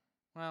 Yeah.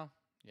 Well,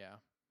 yeah.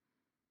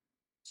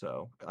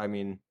 So I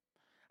mean,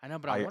 I know,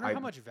 but I wonder I how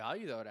much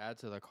value that would add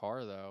to the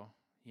car, though.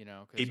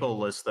 Because people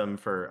list them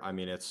for. I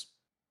mean, it's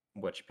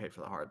what you pay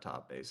for the hard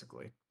top,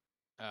 basically,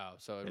 oh,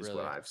 so it is what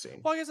really. I've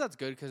seen. Well, I guess that's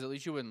good because at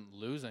least you wouldn't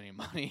lose any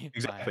money by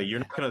Exactly. it. You're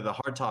not gonna. The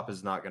hard top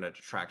is not gonna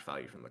detract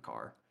value from the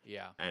car,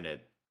 Yeah. and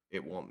it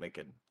won't make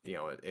it.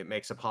 It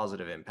makes a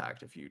positive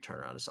impact if you turn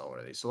around and sell one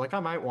of these. So like, I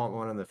might want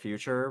one in the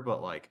future,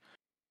 but like,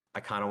 I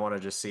kind of want to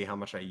just see how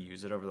much I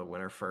use it over the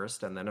winter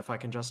first, and then if I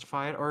can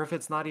justify it, or if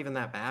it's not even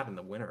that bad in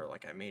the winter,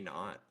 like I may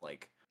not.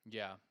 Like,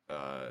 Yeah.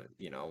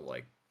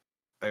 like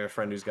I have a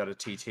friend who's got a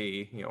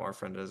TT. Our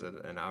friend has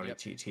an Audi Yep.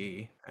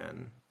 TT,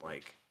 and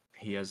like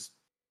he has,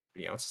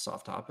 it's a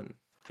soft top, and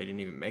they didn't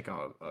even make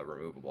a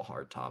removable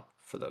hard top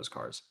for those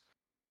cars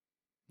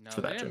No,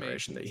 for they that didn't make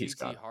generation that he's TT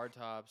got.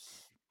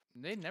 hardtops.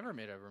 They never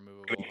made a I mean,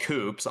 removable.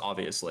 coupes,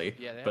 obviously,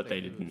 Yeah, they had but the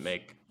they didn't coupes.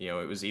 make, it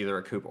was either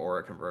a coupe or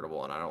a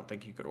convertible, and I don't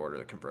think you could order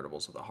the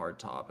convertibles with a hard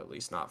top, at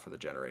least not for the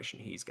generation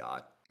he's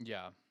got.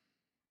 Yeah.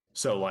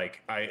 So,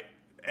 like,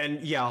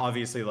 and yeah,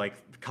 obviously,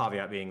 like, the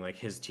caveat being, like,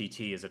 his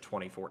TT is a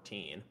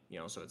 2014,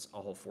 so it's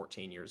a whole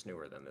 14 years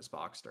newer than this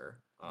Boxster.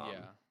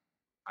 Yeah.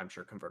 I'm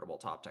sure convertible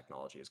top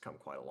technology has come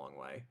quite a long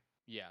way.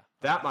 Yeah. Oh,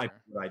 That for might sure.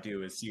 be what I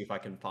do is see if I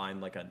can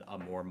find, like, a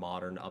more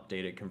modern,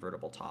 updated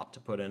convertible top to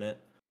put in it.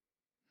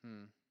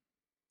 Hmm.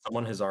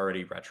 Someone has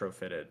already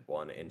retrofitted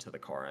one into the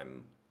car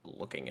I'm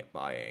looking at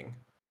buying,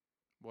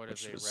 What if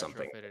which they was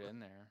something. retrofitted in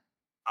there?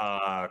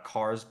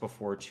 Cars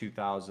before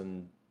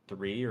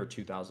 2003 or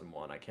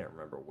 2001, I can't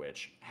remember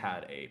which,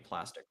 had a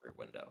plastic rear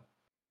window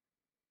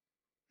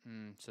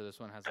Hmm. So this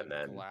one has a and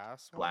then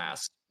glass one?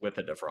 glass with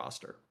a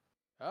defroster.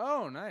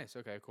 Oh, nice.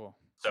 Okay, cool.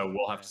 So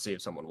we'll have Yeah. to see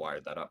if someone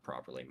wired that up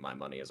properly. My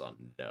money is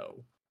on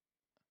no.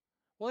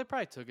 Well, they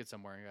probably took it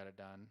somewhere and got it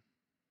done.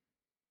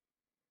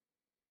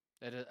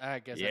 I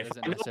guess Yeah, that if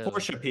isn't I know necessarily.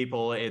 Porsche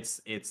people,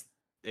 it's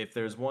if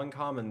there's one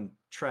common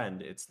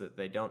trend, it's that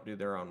they don't do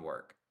their own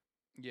work.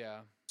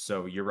 Yeah.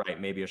 So you're right,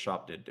 maybe a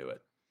shop did do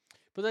it.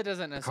 But that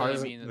doesn't The car necessarily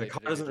doesn't mean that the they car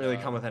did a good doesn't really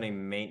come job. with any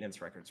maintenance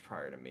records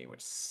prior to me,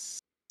 which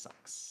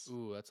sucks.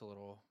 Ooh, that's a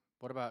little.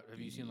 What about, have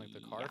you seen like the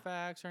Yeah.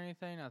 Carfax or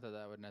anything? Not that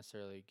that would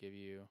necessarily give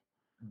you.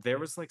 There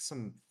was like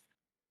some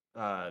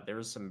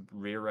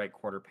rear right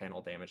quarter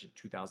panel damage in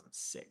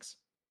 2006.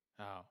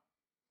 Oh,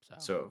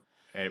 So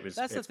that's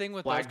the it's thing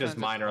with those flagged as kinds of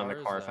minor on the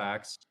cars, though.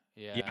 Carfax.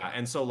 Yeah. Yeah,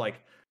 and so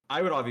like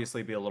I would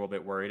obviously be a little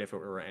bit worried if it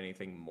were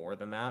anything more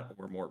than that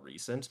or more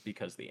recent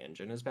because the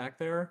engine is back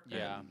there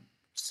Yeah. and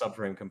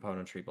subframe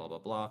componentry, blah blah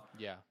blah.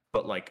 Yeah.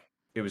 But like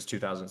it was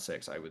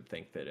 2006. I would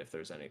think that if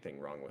there's anything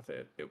wrong with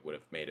it, it would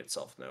have made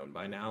itself known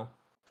by now.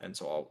 And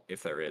so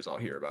if there is, I'll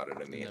hear about it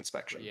in the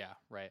inspection. Yeah,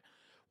 right.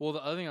 Well,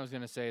 the other thing I was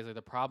gonna say is like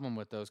the problem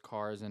with those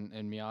cars and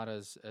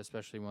Miatas,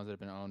 especially ones that have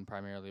been owned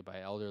primarily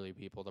by elderly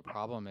people, the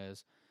problem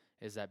is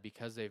that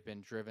because they've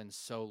been driven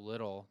so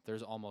little,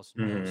 there's almost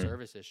no Hmm.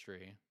 service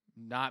history.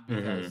 Not Hmm.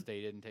 because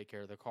they didn't take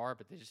care of the car,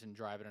 but they just didn't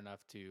drive it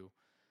enough to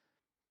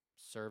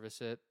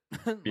service it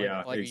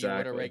Yeah, like you would a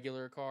exactly.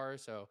 regular car.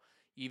 So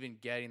even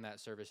getting that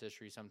service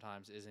history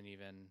sometimes isn't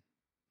even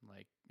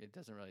like it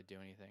doesn't really do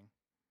anything.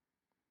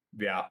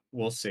 Yeah,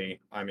 we'll see.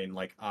 I mean,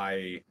 like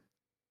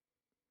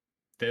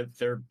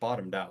they're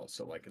bottomed out,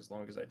 so like as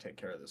long as I take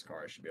care of this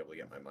car, I should be able to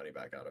get my money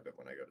back out of it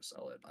when I go to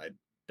sell it. I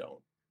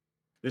don't.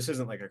 This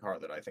isn't like a car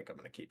that I think I'm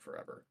going to keep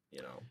forever,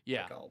 you know?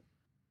 Yeah. Like I'll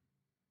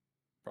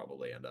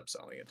probably end up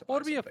selling it to Well,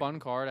 buy it'd be a something. fun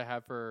car to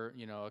have for,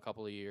 a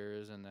couple of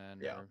years and then,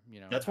 Yeah.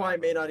 or, That's why I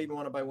however may not long. even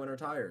want to buy winter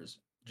tires.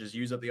 Just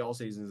use up the all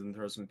seasons and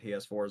throw some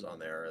PS4s on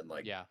there and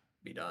like Yeah.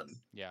 be done.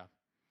 Yeah.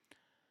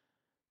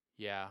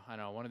 Yeah. I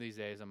know. One of these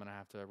days I'm going to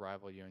have to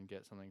rival you and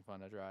get something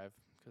fun to drive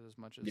because as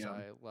much as Yeah.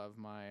 I love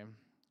my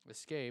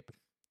Escape,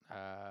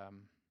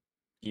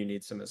 You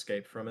need some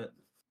escape from it.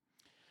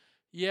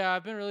 yeah,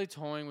 I've been really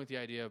toying with the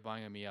idea of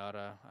buying a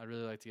Miata. I'd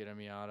really like to get a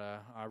Miata.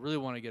 I really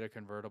want to get a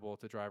convertible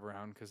to drive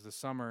around because the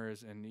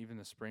summers and even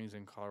the springs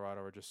in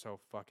Colorado are just so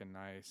fucking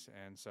nice.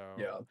 And so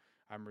Yeah.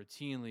 I'm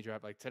routinely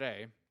driving, like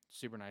today,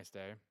 super nice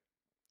day.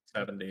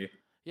 70.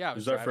 Yeah, I This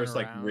was is our driving first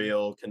like around.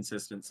 real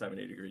consistent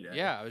 70-degree day.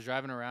 Yeah, I was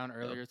driving around Yeah.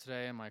 earlier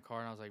today in my car,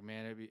 and I was like,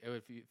 man, it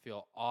would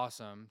feel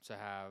awesome to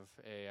have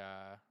a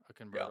Yeah.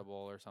 convertible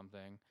or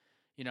something,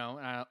 And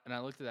I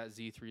looked at that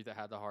Z3 that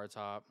had the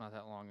hardtop not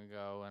that long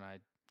ago,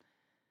 and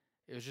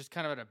it was just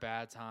kind of at a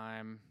bad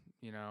time,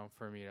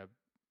 for me to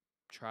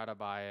try to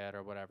buy it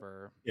or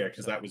whatever. Yeah,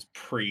 because So that was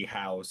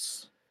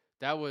pre-house.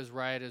 that was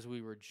right as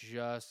we were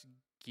just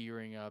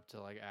gearing up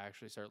to like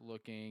actually start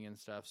looking and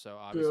stuff. So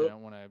obviously, I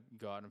don't want to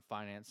go out and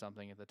finance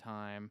something at the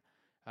time.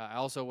 I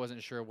also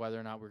wasn't sure whether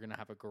or not we are going to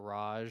have a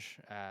garage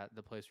at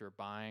the place we were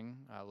buying.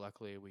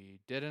 Luckily, we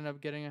did end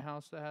up getting a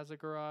house that has a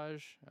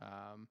garage.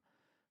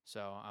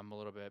 So I'm a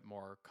little bit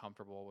more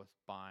comfortable with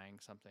buying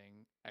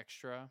something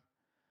extra.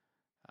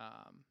 So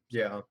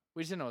Yeah.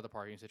 we just didn't know what the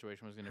parking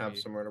situation was going to Have be.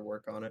 somewhere to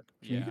work on it.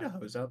 Can you Yeah. get a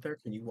hose out there?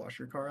 Can you wash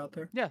your car out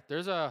there? Yeah,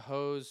 there's a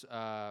hose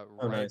Oh,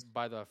 right nice.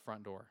 by the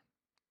front door.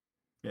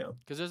 Yeah.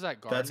 Because there's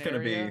that That's garden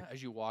gonna be area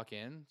as you walk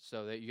in,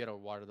 so that you got to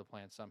water the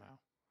plants somehow.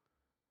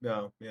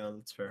 yeah,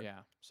 that's fair.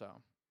 Yeah,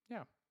 so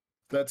yeah.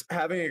 That's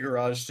having a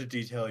garage to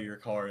detail your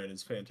car in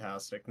is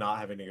fantastic. Not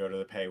having to go to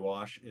the pay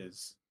wash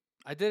is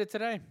I did it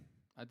today.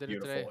 I did it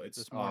today, beautiful. It's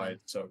this morning.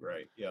 it's so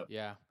great. Yep.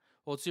 Yeah.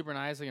 Well, it's super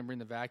nice. I can bring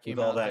the vacuum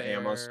With all out that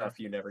ammo there. stuff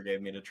you never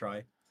gave me to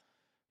try.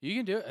 You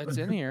can do it. It's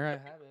in here. I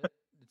have it.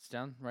 It's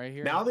down right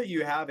here. Now that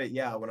you have it,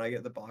 yeah, when I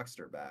get the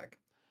Boxster back,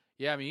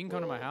 Yeah, I mean, you can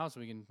come to my we'll house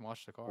and we can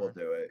wash the car. we'll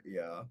do it.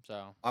 Yeah.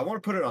 So I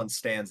want to put it on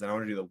stands and I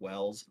want to do the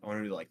wells. I want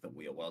to do like the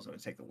wheel wells. I'm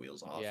gonna take the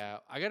wheels off. yeah,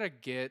 I gotta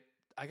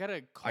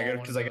call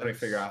because I gotta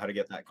figure out how to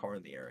get that car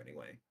in the air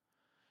anyway.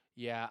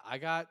 Yeah, I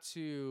got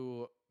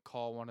to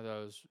call one of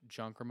those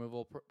junk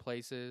removal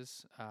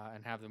places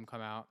and have them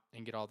come out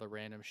and get all the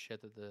random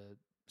shit that the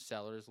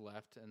sellers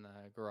left in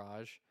the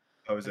garage.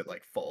 Oh, is it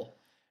like full?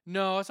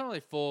 No, it's not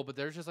really full, but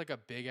there's just like a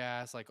big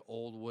ass like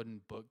old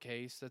wooden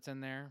bookcase that's in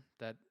there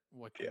that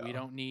we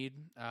don't need.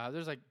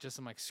 There's like just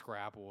some like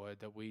scrap wood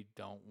that we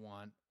don't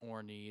want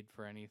or need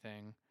for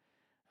anything.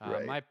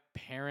 Right. My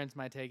parents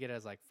might take it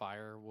as like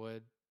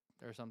firewood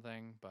or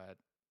something, but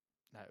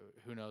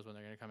who knows when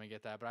they're going to come and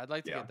get that. But I'd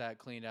like to get that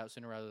cleaned out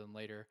sooner rather than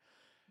later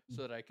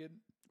so that I could,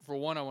 for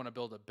one, I want to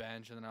build a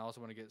bench, and then I also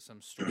want to get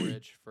some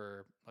storage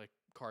for like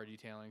car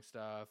detailing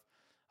stuff.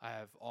 I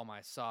have all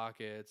my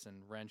sockets and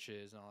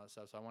wrenches and all that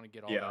stuff, so I want to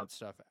get all that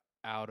stuff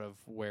out of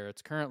where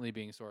it's currently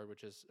being stored,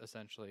 which is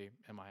essentially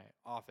in my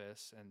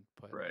office, and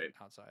put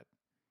outside.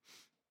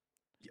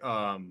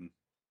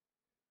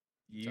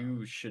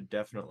 You should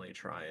definitely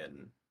try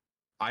and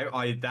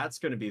I that's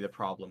going to be the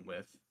problem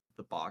with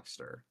the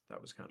Boxster.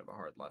 That was kind of a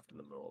hard left in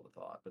the middle of the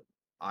thought, but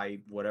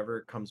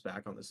whatever comes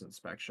back on this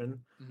inspection,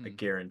 I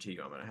guarantee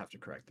you I'm going to have to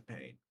correct the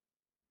paint.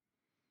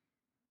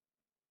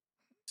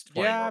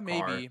 Yeah,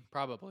 maybe,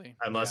 probably.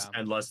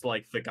 Unless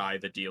like the guy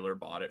the dealer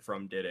bought it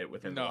from did it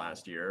within the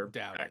last year.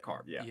 Doubt that it.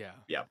 car, yeah.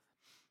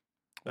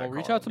 Well,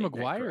 reach out to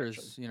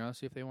McGuire's,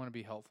 see if they want to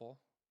be helpful.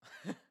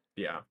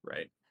 Yeah,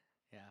 right.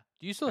 Yeah.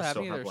 Do you still have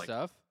any of their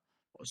stuff?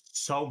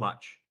 So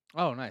much.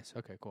 Oh, nice.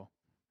 Okay, cool.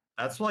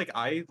 That's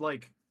I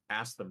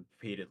asked them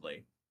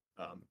repeatedly.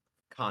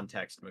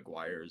 Context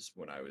McGuire's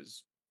when I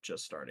was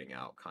just starting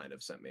out kind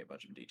of sent me a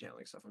bunch of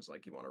detailing stuff. I was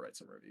like, you want to write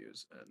some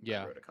reviews? And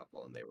I wrote a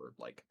couple, and they were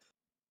like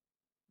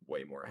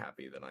way more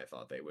happy than I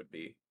thought they would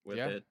be with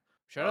it.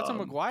 Shout out to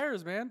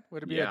McGuire's, man.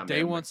 Would it be a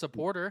day one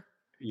supporter?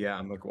 Yeah,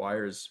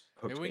 McGuire's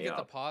hooked Maybe we me can get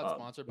up. the pod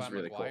sponsored by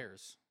really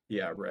McGuire's. Cool.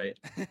 Yeah, right.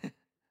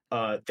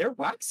 Their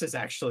wax is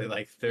actually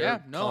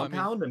their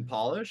compound and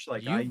polish.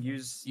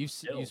 You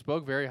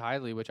spoke very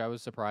highly, which I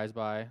was surprised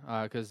by,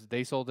 because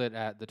they sold it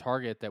at the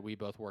Target that we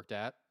both worked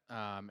at,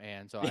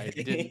 and so I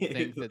didn't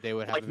think that they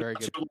would have a very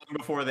good. Too long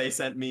before they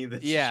sent me this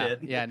shit. Yeah,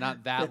 yeah,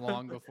 not that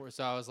long before.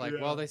 So I was like,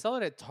 well, they sell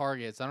it at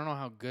Target, so I don't know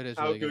how good it's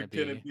really going to be.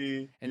 How good can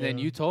it be? And then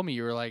you told me,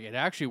 you were like, it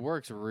actually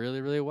works really,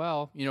 really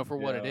well, for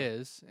what it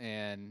is,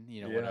 and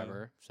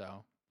whatever.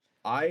 So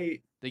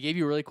they gave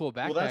you a really cool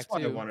backpack. Well, that's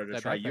why too. I wanted to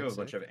try. You have a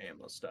bunch of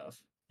ammo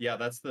stuff. Yeah,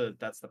 that's the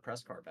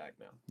press car bag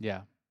now.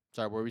 Yeah.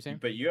 Sorry, what were we saying?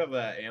 But you have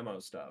ammo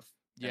stuff.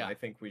 And Yeah. I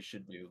think we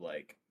should do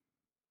like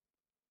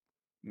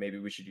maybe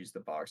we should use the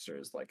Boxer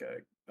as like a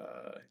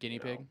Guinea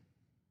pig.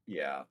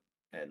 yeah,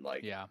 and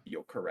like Yeah.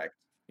 you'll correct,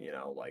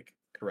 like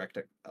correct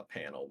a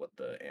panel with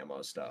the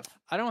ammo stuff.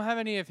 I don't have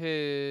any of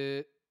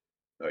his.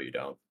 Oh, you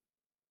don't?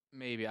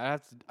 Maybe I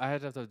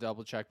have to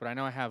double check, but I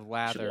know I have You should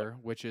look. lather,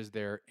 which is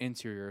their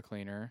interior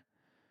cleaner.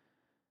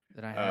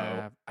 Then I Oh,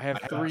 have I have I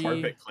have a three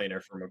carpet cleaner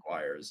from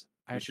McGuire's.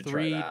 I We have should try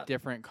three that.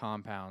 different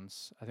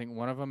compounds. I think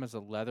one of them is a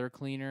leather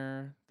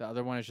cleaner. The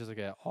other one is just like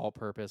an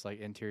all-purpose like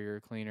interior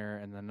cleaner,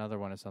 and another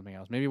one is something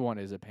else. Maybe one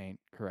is a paint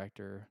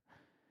corrector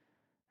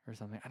or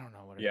something. I don't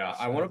know what it Yeah, is.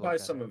 I I want gotta to buy look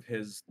that some up. of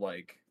his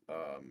like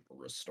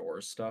restore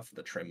stuff,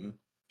 the trim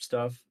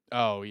stuff,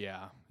 Oh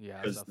yeah,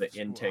 yeah. because Stuff. the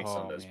intakes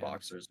on Oh those man.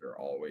 boxers are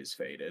always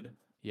faded.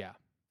 Yeah.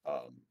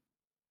 Um,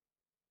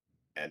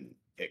 and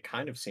it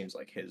kind of seems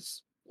like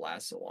his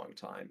lasts a long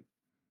time.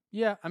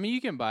 Yeah. I mean, you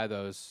can buy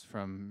those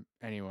from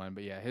anyone,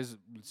 but yeah, his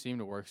seem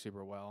to work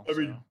super well. I So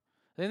mean,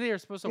 I think they are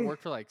supposed to work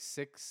for like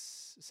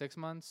six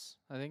months.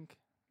 I think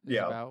is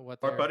yeah, about what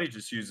our they're. buddy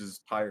just uses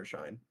tire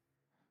shine.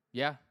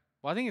 Yeah.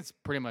 Well, I think it's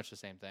pretty much the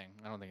same thing.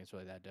 I don't think it's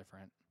really that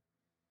different.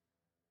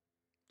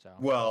 So.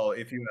 Well,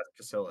 if you ask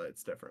Casilla,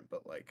 it's different,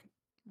 but like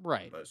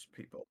Right. most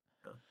people,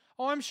 yeah.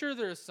 Oh, I'm sure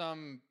there's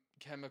some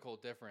chemical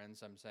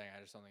difference. I'm saying I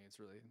just don't think it's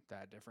really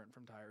that different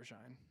from tire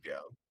shine.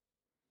 Yeah.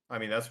 I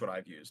mean, that's what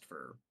I've used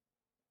for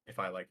if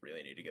I like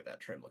really need to get that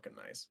trim looking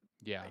nice.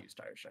 Yeah. I use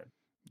tire shine.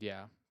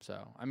 Yeah.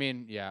 So I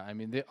mean, yeah. I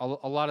mean, a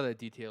lot of the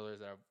detailers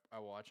that I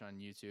watch on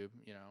YouTube,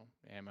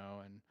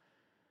 Ammo and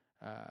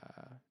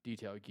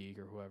Detail Geek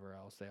or whoever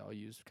else, they all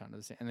use kind of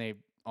the same, and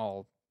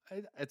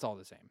it's all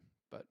the same.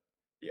 But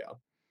Yeah. it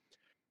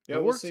Yeah,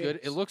 we'll works see. good.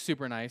 It looks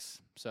super nice.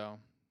 So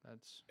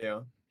that's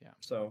Yeah. yeah.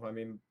 So, I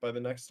mean, by the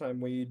next time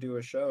we do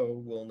a show,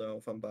 we'll know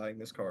if I'm buying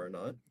this car or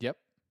not. Yep.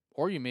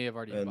 Or you may have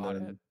already And bought it.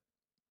 then,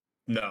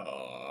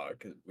 no,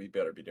 because we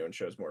better be doing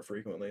shows more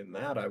frequently than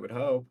that, I would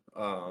hope.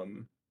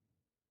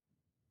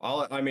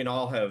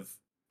 I'll have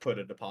put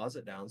a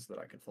deposit down so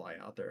that I could fly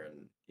out there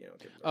and,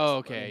 give them Oh, some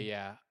okay, money.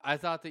 yeah. I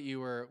thought that you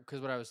were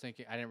because what I was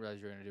thinking, I didn't realize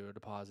you were going to do a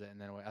deposit,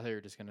 and then I thought you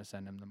were just going to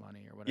send him the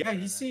money or Yeah, whatever.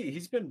 And then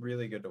he's been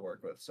really good to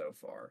work with so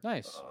far.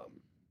 nice,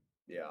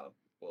 Yeah,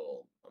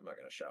 well, I'm not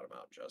gonna shout him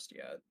out just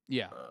yet.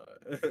 yeah.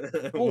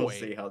 We'll We'll wait.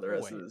 see how the We'll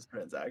rest of wait. this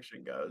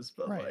transaction goes,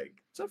 but Right.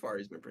 like so far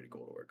he's been pretty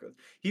cool to work with.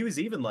 He was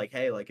even like,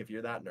 "Hey, like if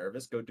you're that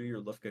nervous, go do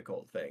your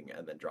Lufka thing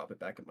and then drop it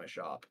back at my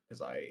shop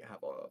because I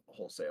have a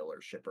wholesaler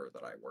shipper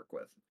that I work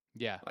with.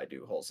 Yeah, I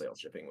do wholesale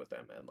shipping with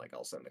them, and like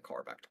I'll send the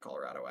car back to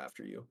Colorado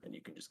after you, and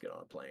you can just get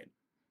on a plane."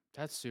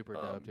 that's super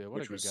dope, dude. What a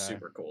Which good was guy.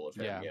 super cool of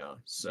him. Yeah, Yeah. yeah,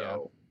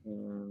 So,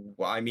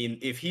 well, I mean,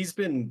 if he's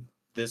been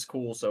this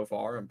cool so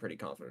far, I'm pretty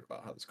confident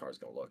about how this car's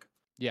gonna look.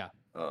 yeah,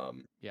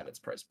 yeah. And it's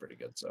priced pretty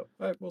good, so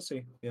we'll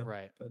see. Yeah,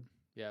 Right. but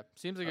Yeah,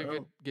 seems like I a don't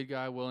good know. good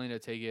guy, willing to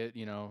take it,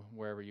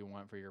 wherever you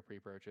want for your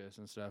pre-purchase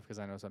and stuff. Because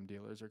I know some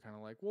dealers are kind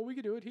of like, well, we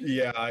could do it here.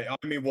 Yeah, I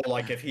mean, well,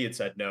 like if he had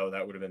said no,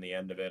 that would have been the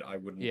end of it. I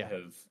wouldn't Yeah,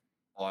 have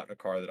bought a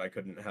car that I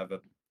couldn't have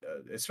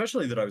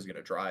especially that I was going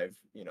to drive,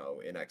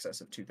 in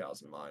excess of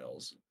 2,000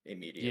 miles yeah,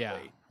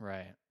 immediately.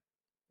 right,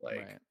 Like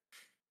right.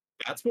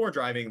 that's more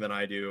driving than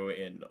I do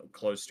in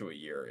close to a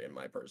year in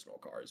my personal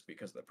cars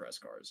because of the press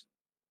cars.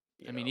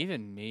 I You mean, know,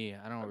 even me,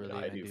 I don't I mean, really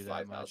I even do do that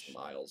 5,000 much.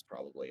 miles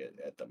probably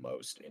at the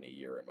most in a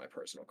year in my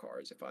personal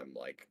cars if I'm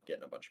like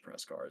getting a bunch of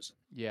press cars.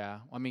 Yeah,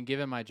 I mean,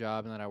 given my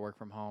job and that I work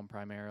from home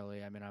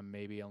primarily, I mean, I'm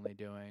maybe only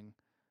doing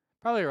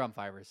probably around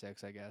 5 or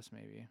 6, I guess,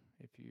 maybe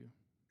if you.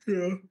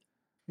 Yeah.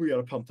 We got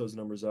to pump those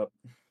numbers up.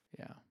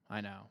 Yeah,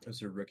 I know.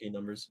 Those are rookie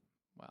numbers.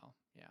 Well,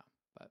 yeah,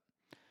 but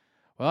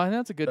well, I think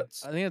that's a good.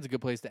 That's I think that's a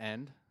good place to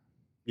end.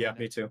 Yeah, End,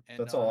 me too. end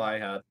That's all on. I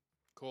had.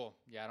 Cool.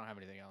 Yeah, I don't have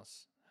anything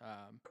else.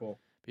 Cool.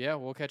 But yeah,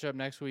 we'll catch up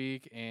next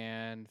week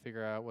and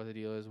figure out what the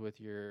deal is with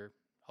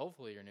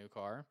hopefully your new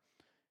car,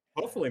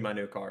 Hopefully and my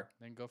new car.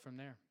 then go from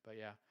there. But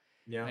yeah.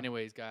 Yeah,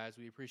 Anyways, guys,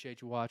 we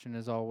appreciate you watching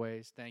as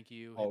always. Thank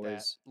you. Hit that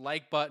always.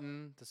 like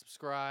button to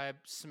subscribe,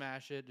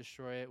 smash it,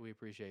 destroy it. We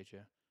appreciate you.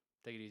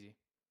 Take it easy.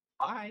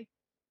 Bye.